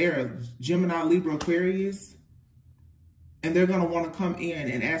 Aries, Gemini, Libra, Aquarius. And they're going to want to come in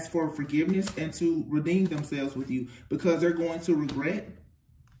and ask for forgiveness and to redeem themselves with you because they're going to regret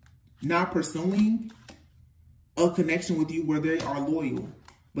not pursuing a connection with you where they are loyal.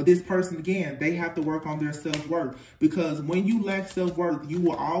 But this person, again, they have to work on their self-worth because when you lack self-worth, you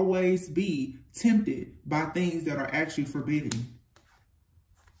will always be tempted by things that are actually forbidden.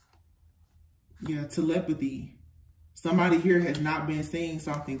 Yeah, telepathy. Somebody here has not been seeing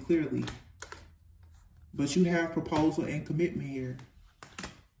something clearly. But you have proposal and commitment here.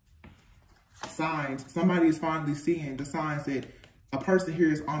 Signs. Somebody is finally seeing the signs that a person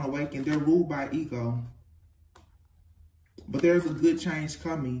here is unawakened. They're ruled by ego. But there's a good change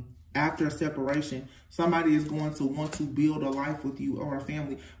coming after a separation. Somebody is going to want to build a life with you or a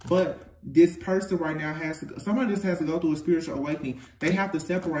family. But this person right now somebody just has to go through a spiritual awakening. They have to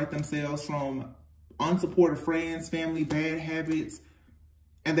separate themselves from unsupported friends, family, bad habits.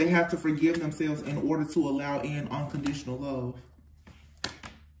 And they have to forgive themselves in order to allow in unconditional love.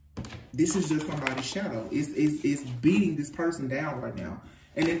 This is just somebody's shadow. It's beating this person down right now.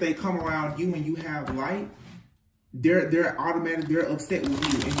 And if they come around you and you have light, they're automatic. They're upset with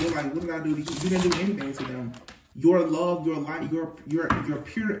you, and you're like, "What did I do to you? You didn't do anything to them. Your love, your light, your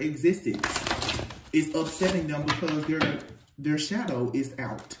pure existence is upsetting them because their shadow is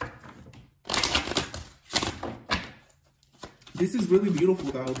out." This is really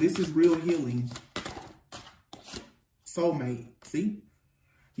beautiful, though. This is real healing. Soulmate. See?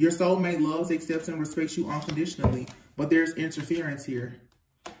 Your soulmate loves, accepts, and respects you unconditionally. But there's interference here.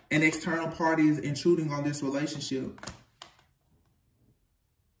 An external party is intruding on this relationship.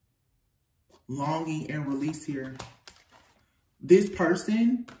 Longing and release here. This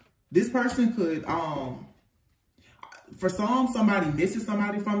person could, for somebody misses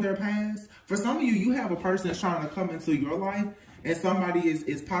somebody from their past. For some of you, you have a person that's trying to come into your life and somebody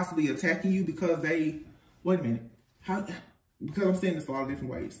is possibly attacking you because they, wait a minute, because I'm saying this a lot of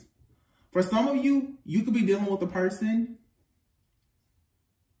different ways. For some of you, you could be dealing with a person.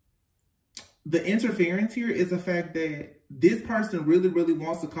 The interference here is the fact that this person really, really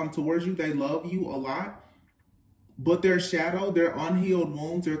wants to come towards you. They love you a lot. But their shadow, their unhealed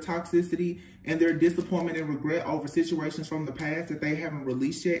wounds, their toxicity, and their disappointment and regret over situations from the past that they haven't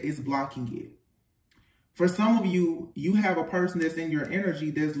released yet is blocking it. For some of you, you have a person that's in your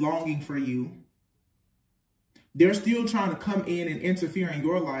energy that's longing for you. They're still trying to come in and interfere in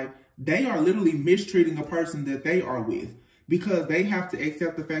your life. they are literally mistreating a person that they are with because they have to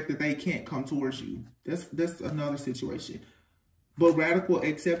accept the fact that they can't come towards you. That's another situation. But radical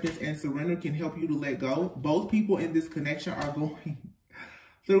acceptance and surrender can help you to let go. Both people in this connection are going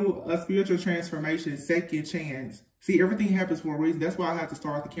through a spiritual transformation, second chance. See, everything happens for a reason. That's why I have to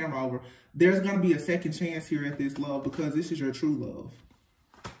start the camera over. There's going to be a second chance here at this love because this is your true love.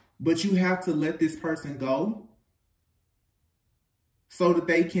 But you have to let this person go so that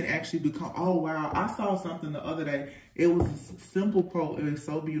they can actually become, oh, wow. I saw something the other day. It was a simple quote. It was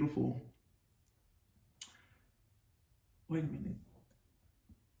so beautiful. Wait a minute.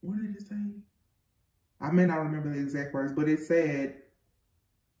 What did it say? I may not remember the exact words, but it said,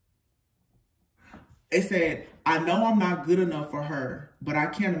 I know I'm not good enough for her, but I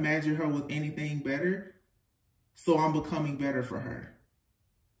can't imagine her with anything better, so I'm becoming better for her.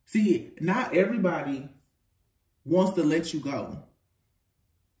 See, not everybody wants to let you go.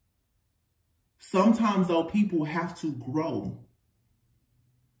 Sometimes, though, people have to grow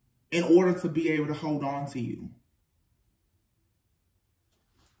in order to be able to hold on to you.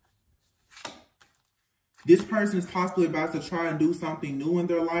 This person is possibly about to try and do something new in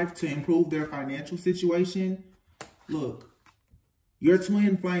their life to improve their financial situation. Look, your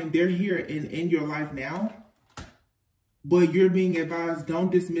twin flame, they're here in your life now. But you're being advised,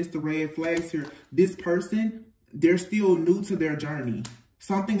 don't dismiss the red flags here. This person, they're still new to their journey.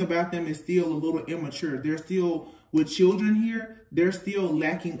 Something about them is still a little immature. They're still, with children here, they're still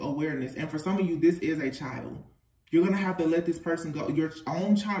lacking awareness. And for some of you, this is a child. You're going to have to let this person go. Your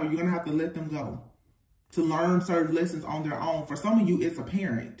own child, you're going to have to let them go to learn certain lessons on their own. For some of you, it's a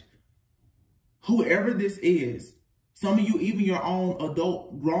parent. Whoever this is, some of you, even your own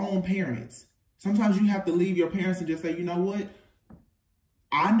adult, grown parents, sometimes you have to leave your parents and just say, you know what?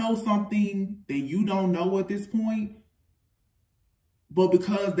 I know something that you don't know at this point, but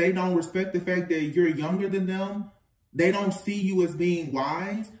because they don't respect the fact that you're younger than them, they don't see you as being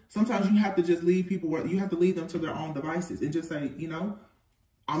wise. Sometimes you have to just leave people where you have to leave them to their own devices and just say, you know,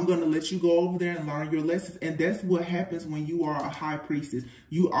 I'm going to let you go over there and learn your lessons. And that's what happens when you are a high priestess.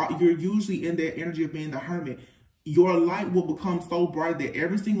 You're usually in that energy of being the hermit. Your light will become so bright that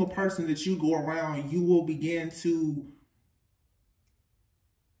every single person that you go around, you will begin to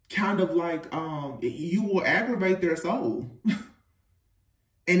kind of like, you will aggravate their soul.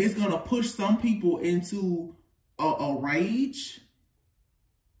 And it's going to push some people into a rage,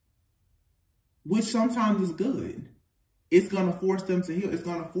 which sometimes is good. It's going to force them to heal. It's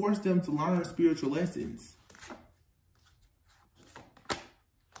going to force them to learn spiritual lessons.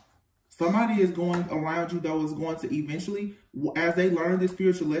 Somebody is going around you, though, is going to eventually, as they learn this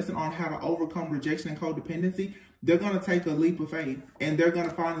spiritual lesson on how to overcome rejection and codependency, they're going to take a leap of faith and they're going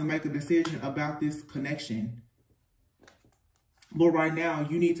to finally make a decision about this connection. But right now,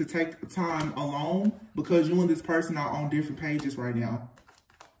 you need to take time alone because you and this person are on different pages right now.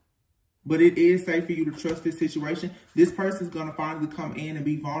 But it is safe for you to trust this situation. This person is going to finally come in and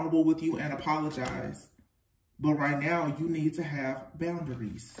be vulnerable with you and apologize. But right now, you need to have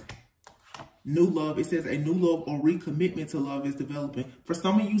boundaries. New love, it says a new love or recommitment to love is developing. For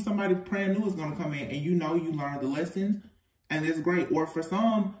some of you, somebody brand new is going to come in and you know you learned the lessons and it's great. Or for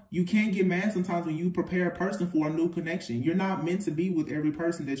some, you can't get mad sometimes when you prepare a person for a new connection. You're not meant to be with every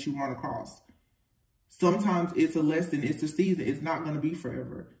person that you run across. Sometimes it's a lesson, it's a season, it's not going to be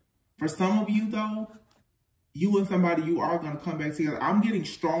forever. For some of you, though, you and somebody, you are going to come back together. I'm getting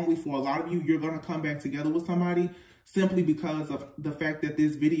strongly for a lot of you, you're going to come back together with somebody simply because of the fact that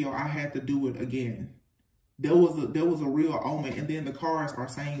this video, I had to do it again. There was a real omen, and then the cards are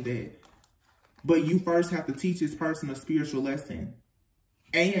saying that. But you first have to teach this person a spiritual lesson.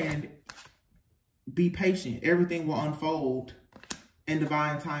 And be patient. Everything will unfold in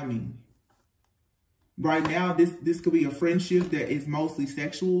divine timing. Right now, this could be a friendship that is mostly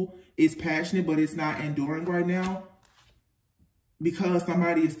sexual. It's passionate, but it's not enduring right now because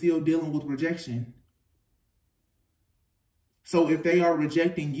somebody is still dealing with rejection. So if they are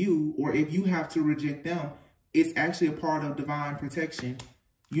rejecting you, or if you have to reject them, it's actually a part of divine protection.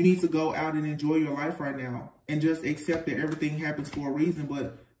 You need to go out and enjoy your life right now and just accept that everything happens for a reason.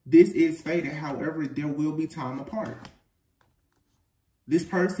 But this is fated. However, there will be time apart. This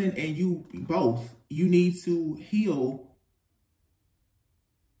person and you both, you need to heal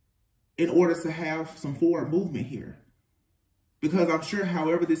in order to have some forward movement here. Because I'm sure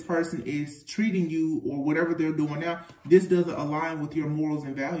however this person is treating you or whatever they're doing now, this doesn't align with your morals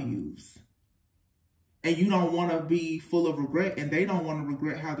and values. And you don't want to be full of regret, and they don't want to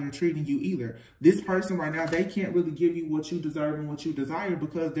regret how they're treating you either. This person right now, they can't really give you what you deserve and what you desire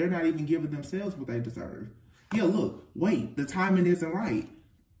because they're not even giving themselves what they deserve. Yeah, look, wait, the timing isn't right.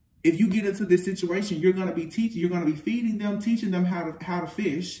 If you get into this situation, you're going to be feeding them, teaching them how to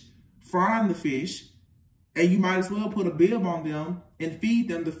fish, frying the fish, and you might as well put a bib on them and feed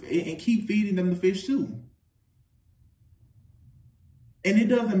them and keep feeding them the fish too. And it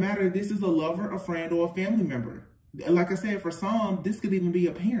doesn't matter if this is a lover, a friend, or a family member. Like I said, for some, this could even be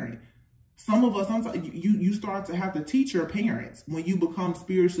a parent. Some of us, sometimes you start to have to teach your parents when you become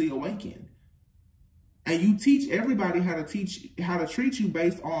spiritually awakened. And you teach everybody how to treat you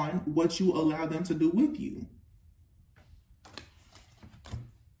based on what you allow them to do with you.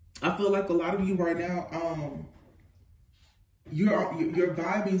 I feel like a lot of you right now, you're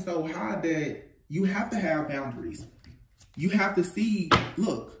vibing so high that you have to have boundaries. You have to see,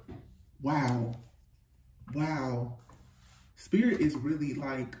 look, wow. Spirit is really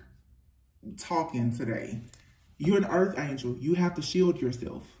like talking today. You're an earth angel. You have to shield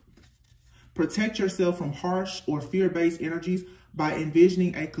yourself. Protect yourself from harsh or fear-based energies by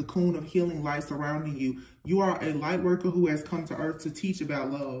envisioning a cocoon of healing light surrounding you. You are a light worker who has come to earth to teach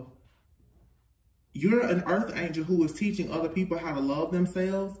about love. You're an earth angel who is teaching other people how to love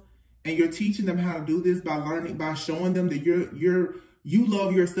themselves, and you're teaching them how to do this by showing them that you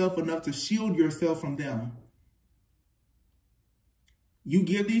love yourself enough to shield yourself from them. You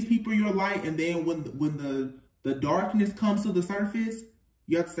give these people your light, and then when the darkness comes to the surface,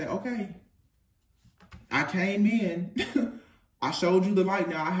 you have to say, okay, I came in, I showed you the light,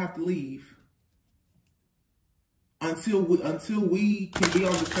 now I have to leave. Until we can be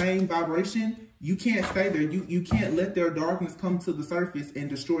on the same vibration, you can't stay there. You can't let their darkness come to the surface and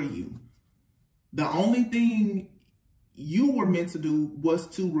destroy you. The only thing you were meant to do was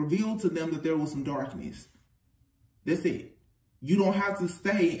to reveal to them that there was some darkness. That's it. You don't have to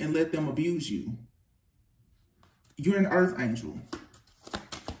stay and let them abuse you. You're an earth angel.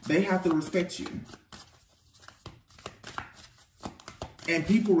 They have to respect you. And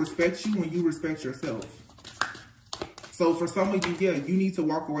people respect you when you respect yourself. So for some of you, yeah, you need to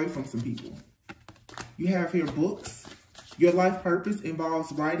walk away from some people. You have here books. Your life purpose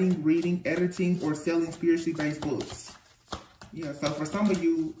involves writing, reading, editing, or selling spiritually based books. Yeah, so for some of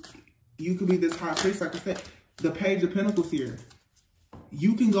you, you could be this high priest, like I said, the Page of Pentacles here.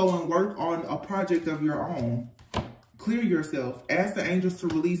 You can go and work on a project of your own. Clear yourself. Ask the angels to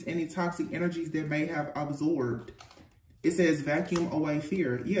release any toxic energies that may have absorbed. It says vacuum away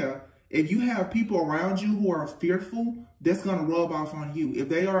fear. Yeah, if you have people around you who are fearful, that's going to rub off on you. If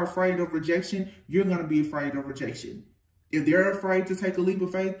they are afraid of rejection, you're going to be afraid of rejection. If they're afraid to take a leap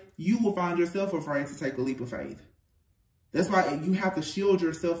of faith, you will find yourself afraid to take a leap of faith. That's why you have to shield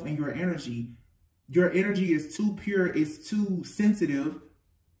yourself and your energy. Your energy is too pure, it's too sensitive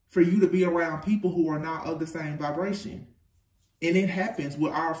for you to be around people who are not of the same vibration. And it happens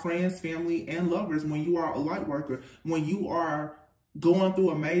with our friends, family, and lovers when you are a light worker. When you are going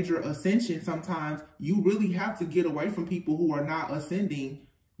through a major ascension, sometimes you really have to get away from people who are not ascending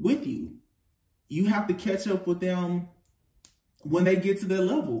with you. You have to catch up with them when they get to their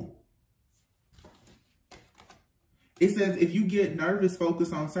level. It says, if you get nervous,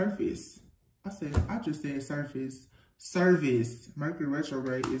 focus on surface. I just said surface. Service. Mercury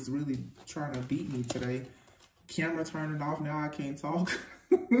retrograde is really trying to beat me today. Camera turning off. Now I can't talk.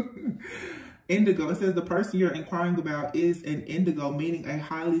 Indigo. It says the person you're inquiring about is an indigo, meaning a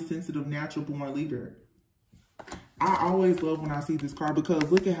highly sensitive, natural-born leader. I always love when I see this card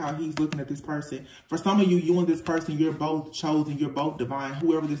because look at how he's looking at this person. For some of you, you and this person, you're both chosen. You're both divine,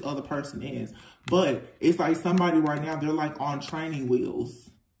 whoever this other person is. But it's like somebody right now, they're like on training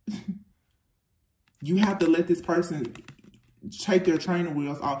wheels. You have to let this person take their training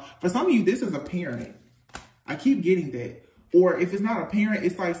wheels off. For some of you, this is a parent. I keep getting that. Or if it's not a parent,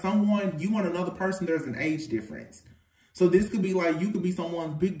 it's like someone, you and another person, there's an age difference. So this could be like, you could be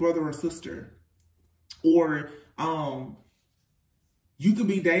someone's big brother or sister. Or you could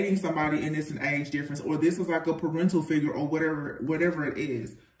be dating somebody and it's an age difference. Or this is like a parental figure or whatever it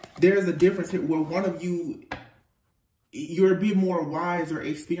is. There's a difference here where one of you, you're a bit more wise or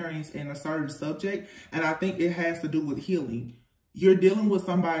experienced in a certain subject. And I think it has to do with healing. You're dealing with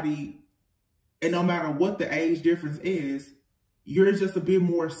somebody, and no matter what the age difference is, you're just a bit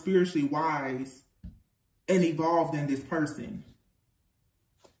more spiritually wise and evolved than this person.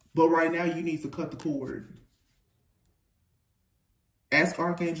 But right now, you need to cut the cord. Ask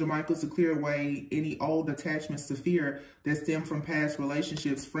Archangel Michael to clear away any old attachments to fear that stem from past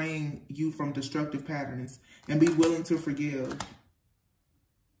relationships, freeing you from destructive patterns, and be willing to forgive.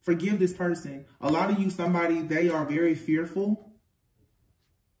 Forgive this person. A lot of you, they are very fearful.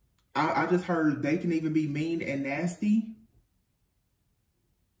 I just heard they can even be mean and nasty.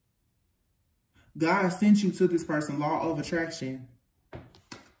 God sent you to this person, law of attraction.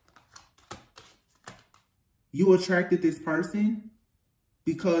 You attracted this person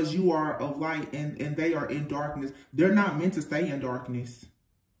because you are of light and they are in darkness. They're not meant to stay in darkness.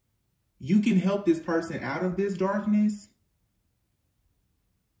 You can help this person out of this darkness,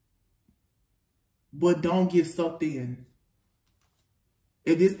 but don't get sucked in.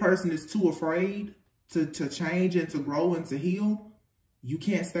 If this person is too afraid to change and to grow and to heal, you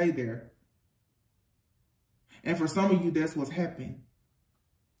can't stay there. And for some of you, that's what's happened.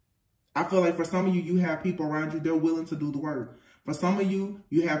 I feel like for some of you, you have people around you, they're willing to do the work. For some of you,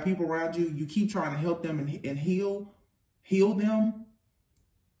 you have people around you, you keep trying to help them and heal them.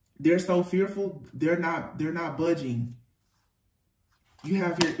 They're so fearful, they're not budging. You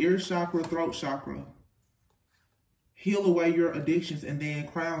have your ear chakra, throat chakra. Heal away your addictions. And then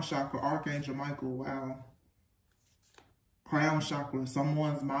crown chakra, Archangel Michael. Wow. Crown chakra,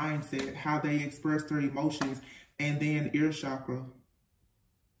 someone's mindset, how they express their emotions. And then ear chakra.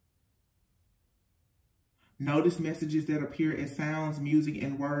 Notice messages that appear as sounds, music,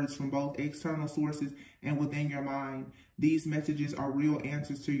 and words from both external sources and within your mind. These messages are real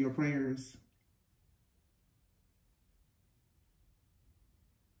answers to your prayers.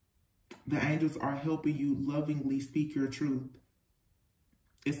 The angels are helping you lovingly speak your truth.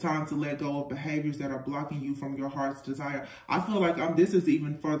 It's time to let go of behaviors that are blocking you from your heart's desire. I feel like this is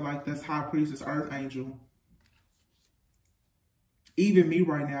even for like this high priestess earth angel. Even me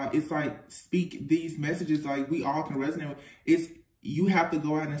right now, it's like speak these messages like we all can resonate with. It's you have to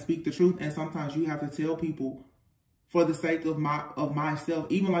go out and speak the truth, and sometimes you have to tell people for the sake of myself,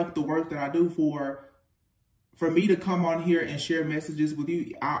 even like the work that I do for me to come on here and share messages with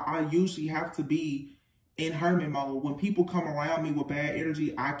you, I usually have to be in hermit mode. When people come around me with bad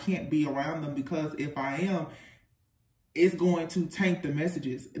energy, I can't be around them because if I am, it's going to tank the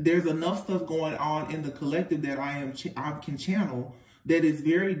messages. There's enough stuff going on in the collective that I can channel that is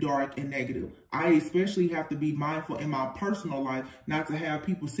very dark and negative. I especially have to be mindful in my personal life not to have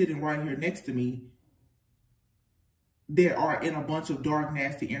people sitting right here next to me that are in a bunch of dark,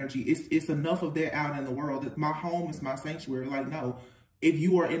 nasty energy. It's enough of that out in the world. That my home is my sanctuary. Like, no, if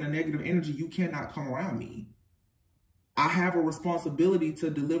you are in a negative energy, you cannot come around me. I have a responsibility to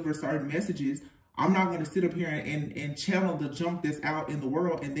deliver certain messages. I'm not going to sit up here and channel the junk that's out in the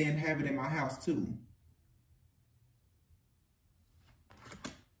world and then have it in my house too.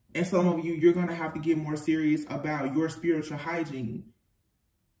 And some of you, you're going to have to get more serious about your spiritual hygiene.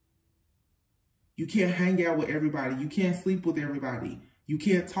 You can't hang out with everybody. You can't sleep with everybody. You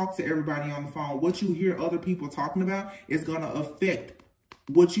can't talk to everybody on the phone. What you hear other people talking about is going to affect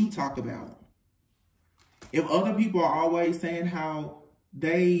what you talk about. If other people are always saying how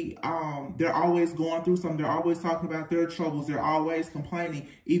they're always going through something, they're always talking about their troubles, they're always complaining,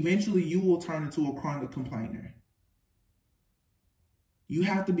 eventually you will turn into a chronic complainer. You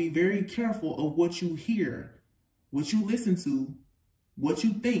have to be very careful of what you hear, what you listen to, what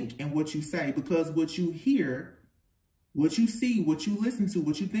you think, and what you say, because what you hear, what you see, what you listen to,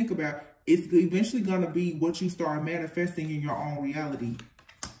 what you think about, it's eventually going to be what you start manifesting in your own reality.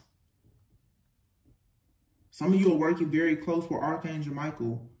 Some of you are working very close with Archangel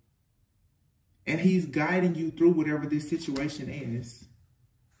Michael, and he's guiding you through whatever this situation is.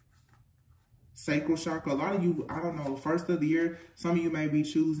 Sacral chakra, a lot of you, I don't know, first of the year, some of you may be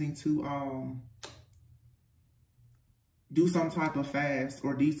choosing to do some type of fast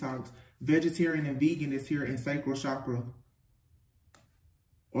or detox. Vegetarian and vegan is here in sacral chakra.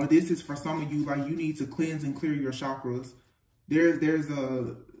 Or this is for some of you, like you need to cleanse and clear your chakras. There's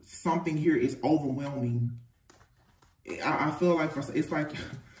something here is overwhelming. I feel like it's like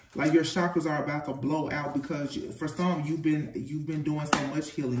your chakras are about to blow out because for some you've been doing so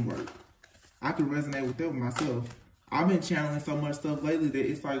much healing work. I can resonate with that with myself. I've been channeling so much stuff lately that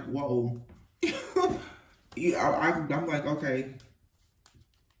it's like, whoa. I'm like, okay.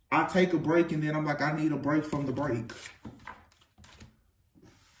 I take a break and then I'm like, I need a break from the break.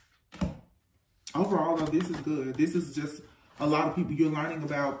 Overall, though, this is good. This is just a lot of people. You're learning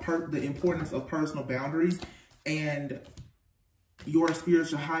about the importance of personal boundaries and your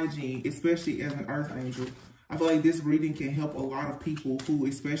spiritual hygiene, especially as an earth angel. I feel like this reading can help a lot of people who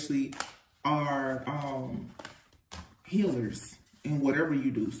especially are healers in whatever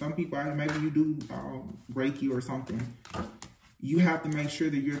you do. Some people, maybe you do Reiki or something. You have to make sure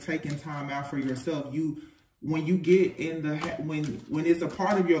that you're taking time out for yourself. When you get in the, when it's a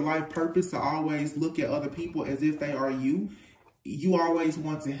part of your life purpose to always look at other people as if they are you, you always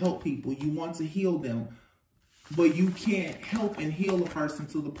want to help people. You want to heal them. But you can't help and heal a person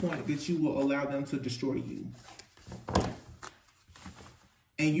to the point that you will allow them to destroy you.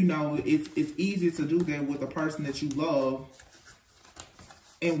 And you know, it's easy to do that with a person that you love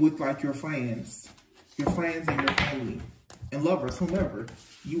and with like your friends. your friends and your family and lovers, whomever.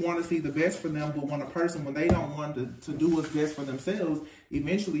 You want to see the best for them, but when they don't want to do what's best for themselves,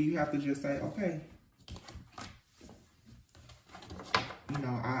 eventually you have to just say, okay, you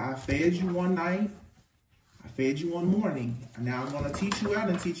know, I fed you one night, I fed you one morning. Now I'm going to teach you out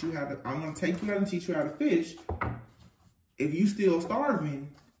and teach you how to, I'm going to take you out and teach you how to fish. If you still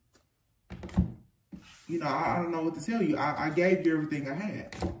starving, you know, I don't know what to tell you. I gave you everything I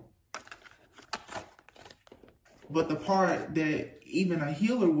had. But the part that even a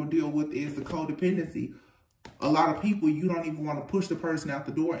healer will deal with is the codependency. A lot of people, you don't even want to push the person out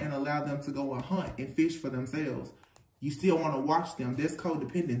the door and allow them to go and hunt and fish for themselves. You still want to watch them. That's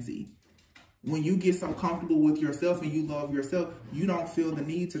codependency. When you get so comfortable with yourself and you love yourself, you don't feel the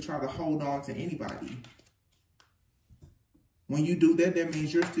need to try to hold on to anybody. When you do that, that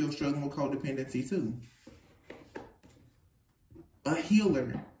means you're still struggling with codependency too. A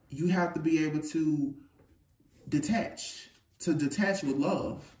healer, you have to be able to detach with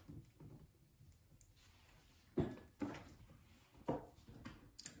love.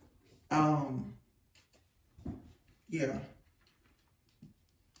 Yeah.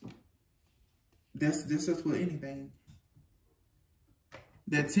 That's just with anything.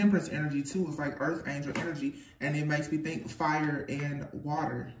 That temperance energy too is like earth angel energy, and it makes me think fire and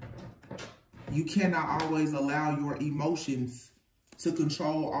water. You cannot always allow your emotions to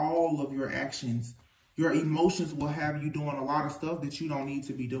control all of your actions. Your emotions will have you doing a lot of stuff that you don't need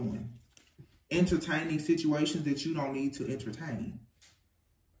to be doing. Entertaining situations that you don't need to entertain.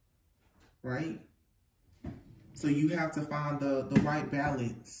 Right? So you have to find the right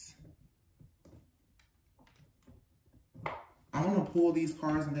balance. I'm going to pull these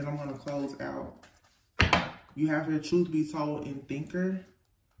cards and then I'm going to close out. You have your truth be told and thinker.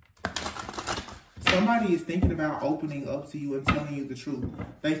 Somebody is thinking about opening up to you and telling you the truth.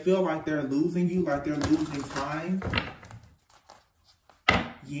 They feel like they're losing you, like they're losing time.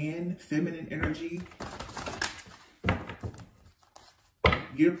 Yin, feminine energy.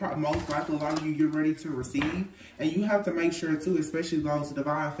 You're most likely, a lot of you, you're ready to receive. And you have to make sure too, especially those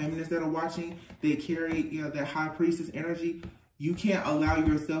divine feminists that are watching, they carry, you know, that high priestess energy. You can't allow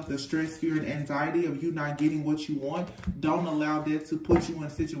yourself the stress, fear, and anxiety of you not getting what you want. Don't allow that to put you in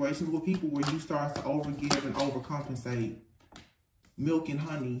situations with people where you start to overgive and overcompensate. Milk and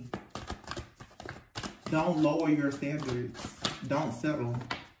honey. Don't lower your standards. Don't settle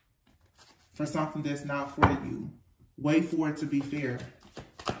for something that's not for you. Wait for it to be fair.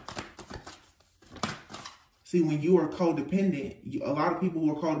 See, when you are codependent, a lot of people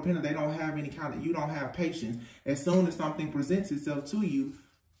who are codependent, they don't have any kind of, you don't have patience. As soon as something presents itself to you,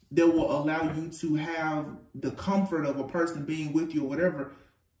 that will allow you to have the comfort of a person being with you or whatever,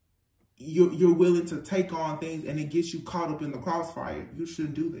 you're willing to take on things and it gets you caught up in the crossfire. You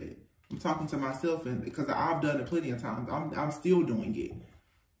shouldn't do that. I'm talking to myself, and because I've done it plenty of times. I'm still doing it.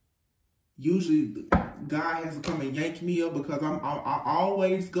 Usually, God has to come and yank me up because I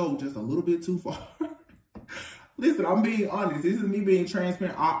always go just a little bit too far. Listen, I'm being honest. This is me being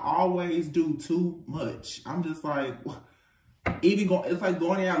transparent. I always do too much. I'm just like, it's like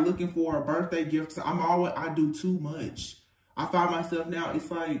going out looking for a birthday gift. So I do too much. I find myself now, it's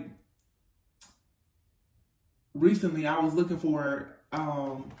like, recently I was looking for,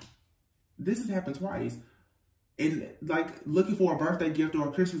 this has happened twice. And like looking for a birthday gift or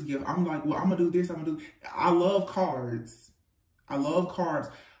a Christmas gift. I'm like, well, I'm going to do this. I love cards. I love cards.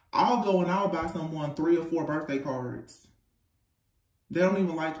 I'll go and I'll buy someone 3 or 4 birthday cards. They don't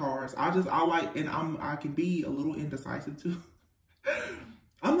even like cards. I like, and I can be a little indecisive too.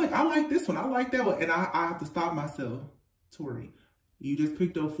 I'm like, I like this one. I like that one. And I have to stop myself. Tori, you just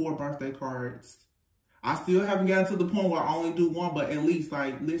picked up 4 birthday cards. I still haven't gotten to the point where I only do 1, but at least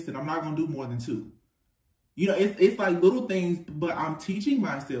like, listen, I'm not going to do more than 2. You know, it's like little things, but I'm teaching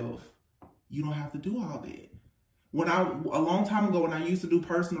myself, you don't have to do all that. A long time ago, when I used to do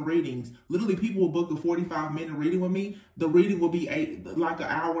personal readings, literally people would book a 45-minute reading with me. The reading would be like an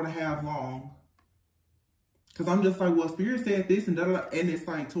hour and a half long. Because I'm just like, well, Spirit said this and da-da-da. And it's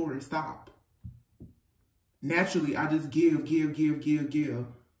like, Tori, stop. Naturally, I just give.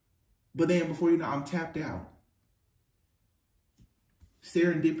 But then before you know, I'm tapped out.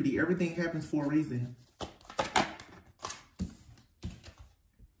 Serendipity. Everything happens for a reason.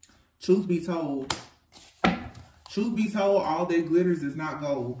 Truth be told, all that glitters is not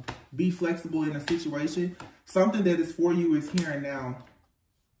gold. Be flexible in a situation. Something that is for you is here and now.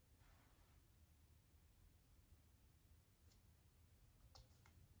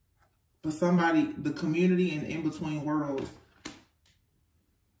 But somebody, the community and in between worlds,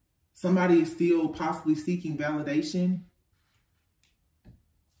 somebody is still possibly seeking validation.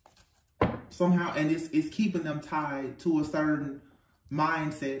 somehow, and it's keeping them tied to a certain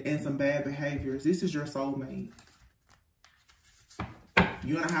mindset and some bad behaviors. This is your soulmate.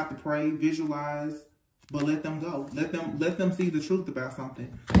 You're going to have to pray, visualize, but let them go. Let them see the truth about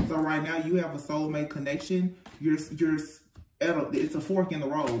something. So right now you have a soulmate connection. It's a fork in the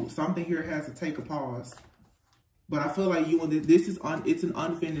road. Something here has to take a pause. But I feel like you and it's an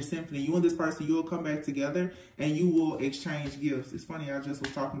unfinished symphony. You and this person, you will come back together and you will exchange gifts. It's funny, I just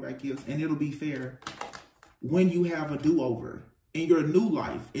was talking about gifts, and it'll be fair when you have a do-over in your new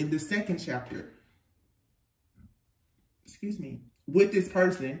life, in the second chapter. Excuse me. With this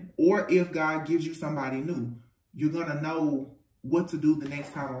person, or if God gives you somebody new, you're going to know what to do the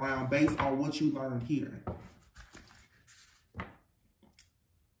next time around based on what you learned here.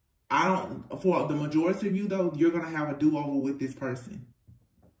 For the majority of you though, you're going to have a do-over with this person.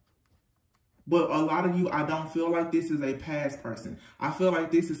 But a lot of you, I don't feel like this is a past person. I feel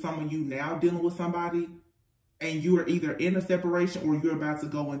like this is some of you now dealing with somebody, and you are either in a separation or you're about to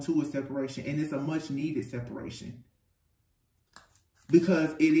go into a separation, and it's a much needed separation.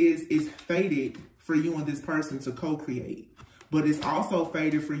 Because it's fated for you and this person to co-create. But it's also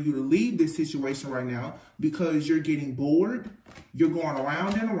fated for you to leave this situation right now because you're getting bored. You're going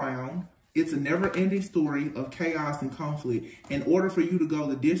around and around. It's a never-ending story of chaos and conflict. In order for you to go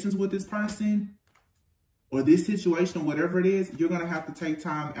the distance with this person or this situation, whatever it is, you're going to have to take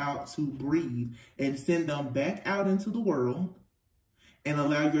time out to breathe and send them back out into the world and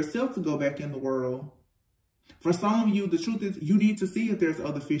allow yourself to go back in the world. For some of you, the truth is you need to see if there's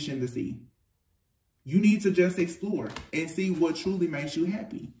other fish in the sea. You need to just explore and see what truly makes you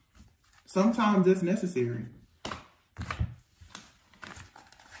happy. Sometimes it's necessary.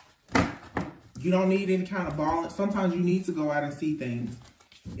 You don't need any kind of balance. Sometimes you need to go out and see things.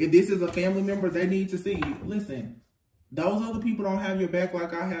 If this is a family member, they need to see you. Listen, those other people don't have your back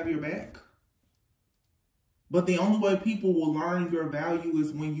like I have your back. But the only way people will learn your value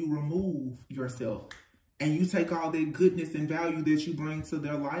is when you remove yourself. And you take all that goodness and value that you bring to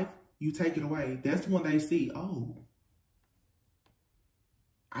their life, you take it away. That's when they see, oh,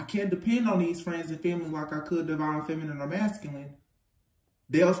 I can't depend on these friends and family like I could divine feminine or masculine.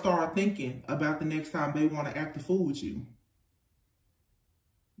 They'll start thinking about the next time they want to act a fool with you.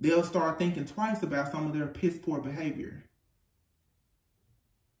 They'll start thinking twice about some of their piss poor behavior.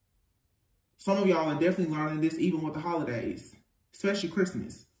 Some of y'all are definitely learning this even with the holidays, especially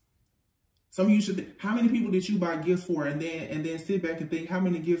Christmas. Some of you should think, how many people did you buy gifts for and then sit back and think, how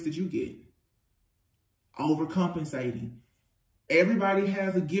many gifts did you get? Overcompensating. Everybody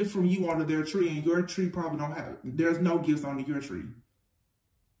has a gift from you under their tree, and your tree probably don't have, there's no gifts under your tree.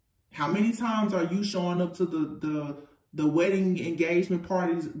 How many times are you showing up to the wedding, engagement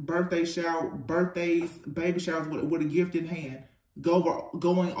parties, birthday shower, birthdays, baby showers with a gift in hand,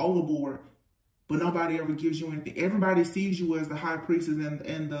 going overboard, but nobody ever gives you anything? Everybody sees you as the high priestess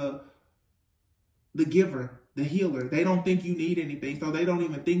and the giver, the healer. They don't think you need anything, so they don't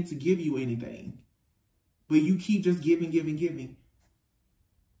even think to give you anything. But you keep just giving, giving, giving.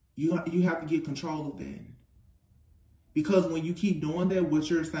 You have to get control of that. Because when you keep doing that, what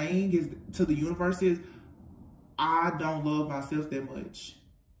you're saying is to the universe is, I don't love myself that much.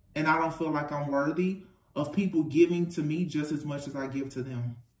 And I don't feel like I'm worthy of people giving to me just as much as I give to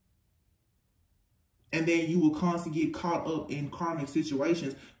them. And then you will constantly get caught up in karmic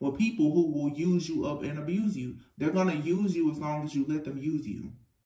situations with people who will use you up and abuse you. They're going to use you as long as you let them use you.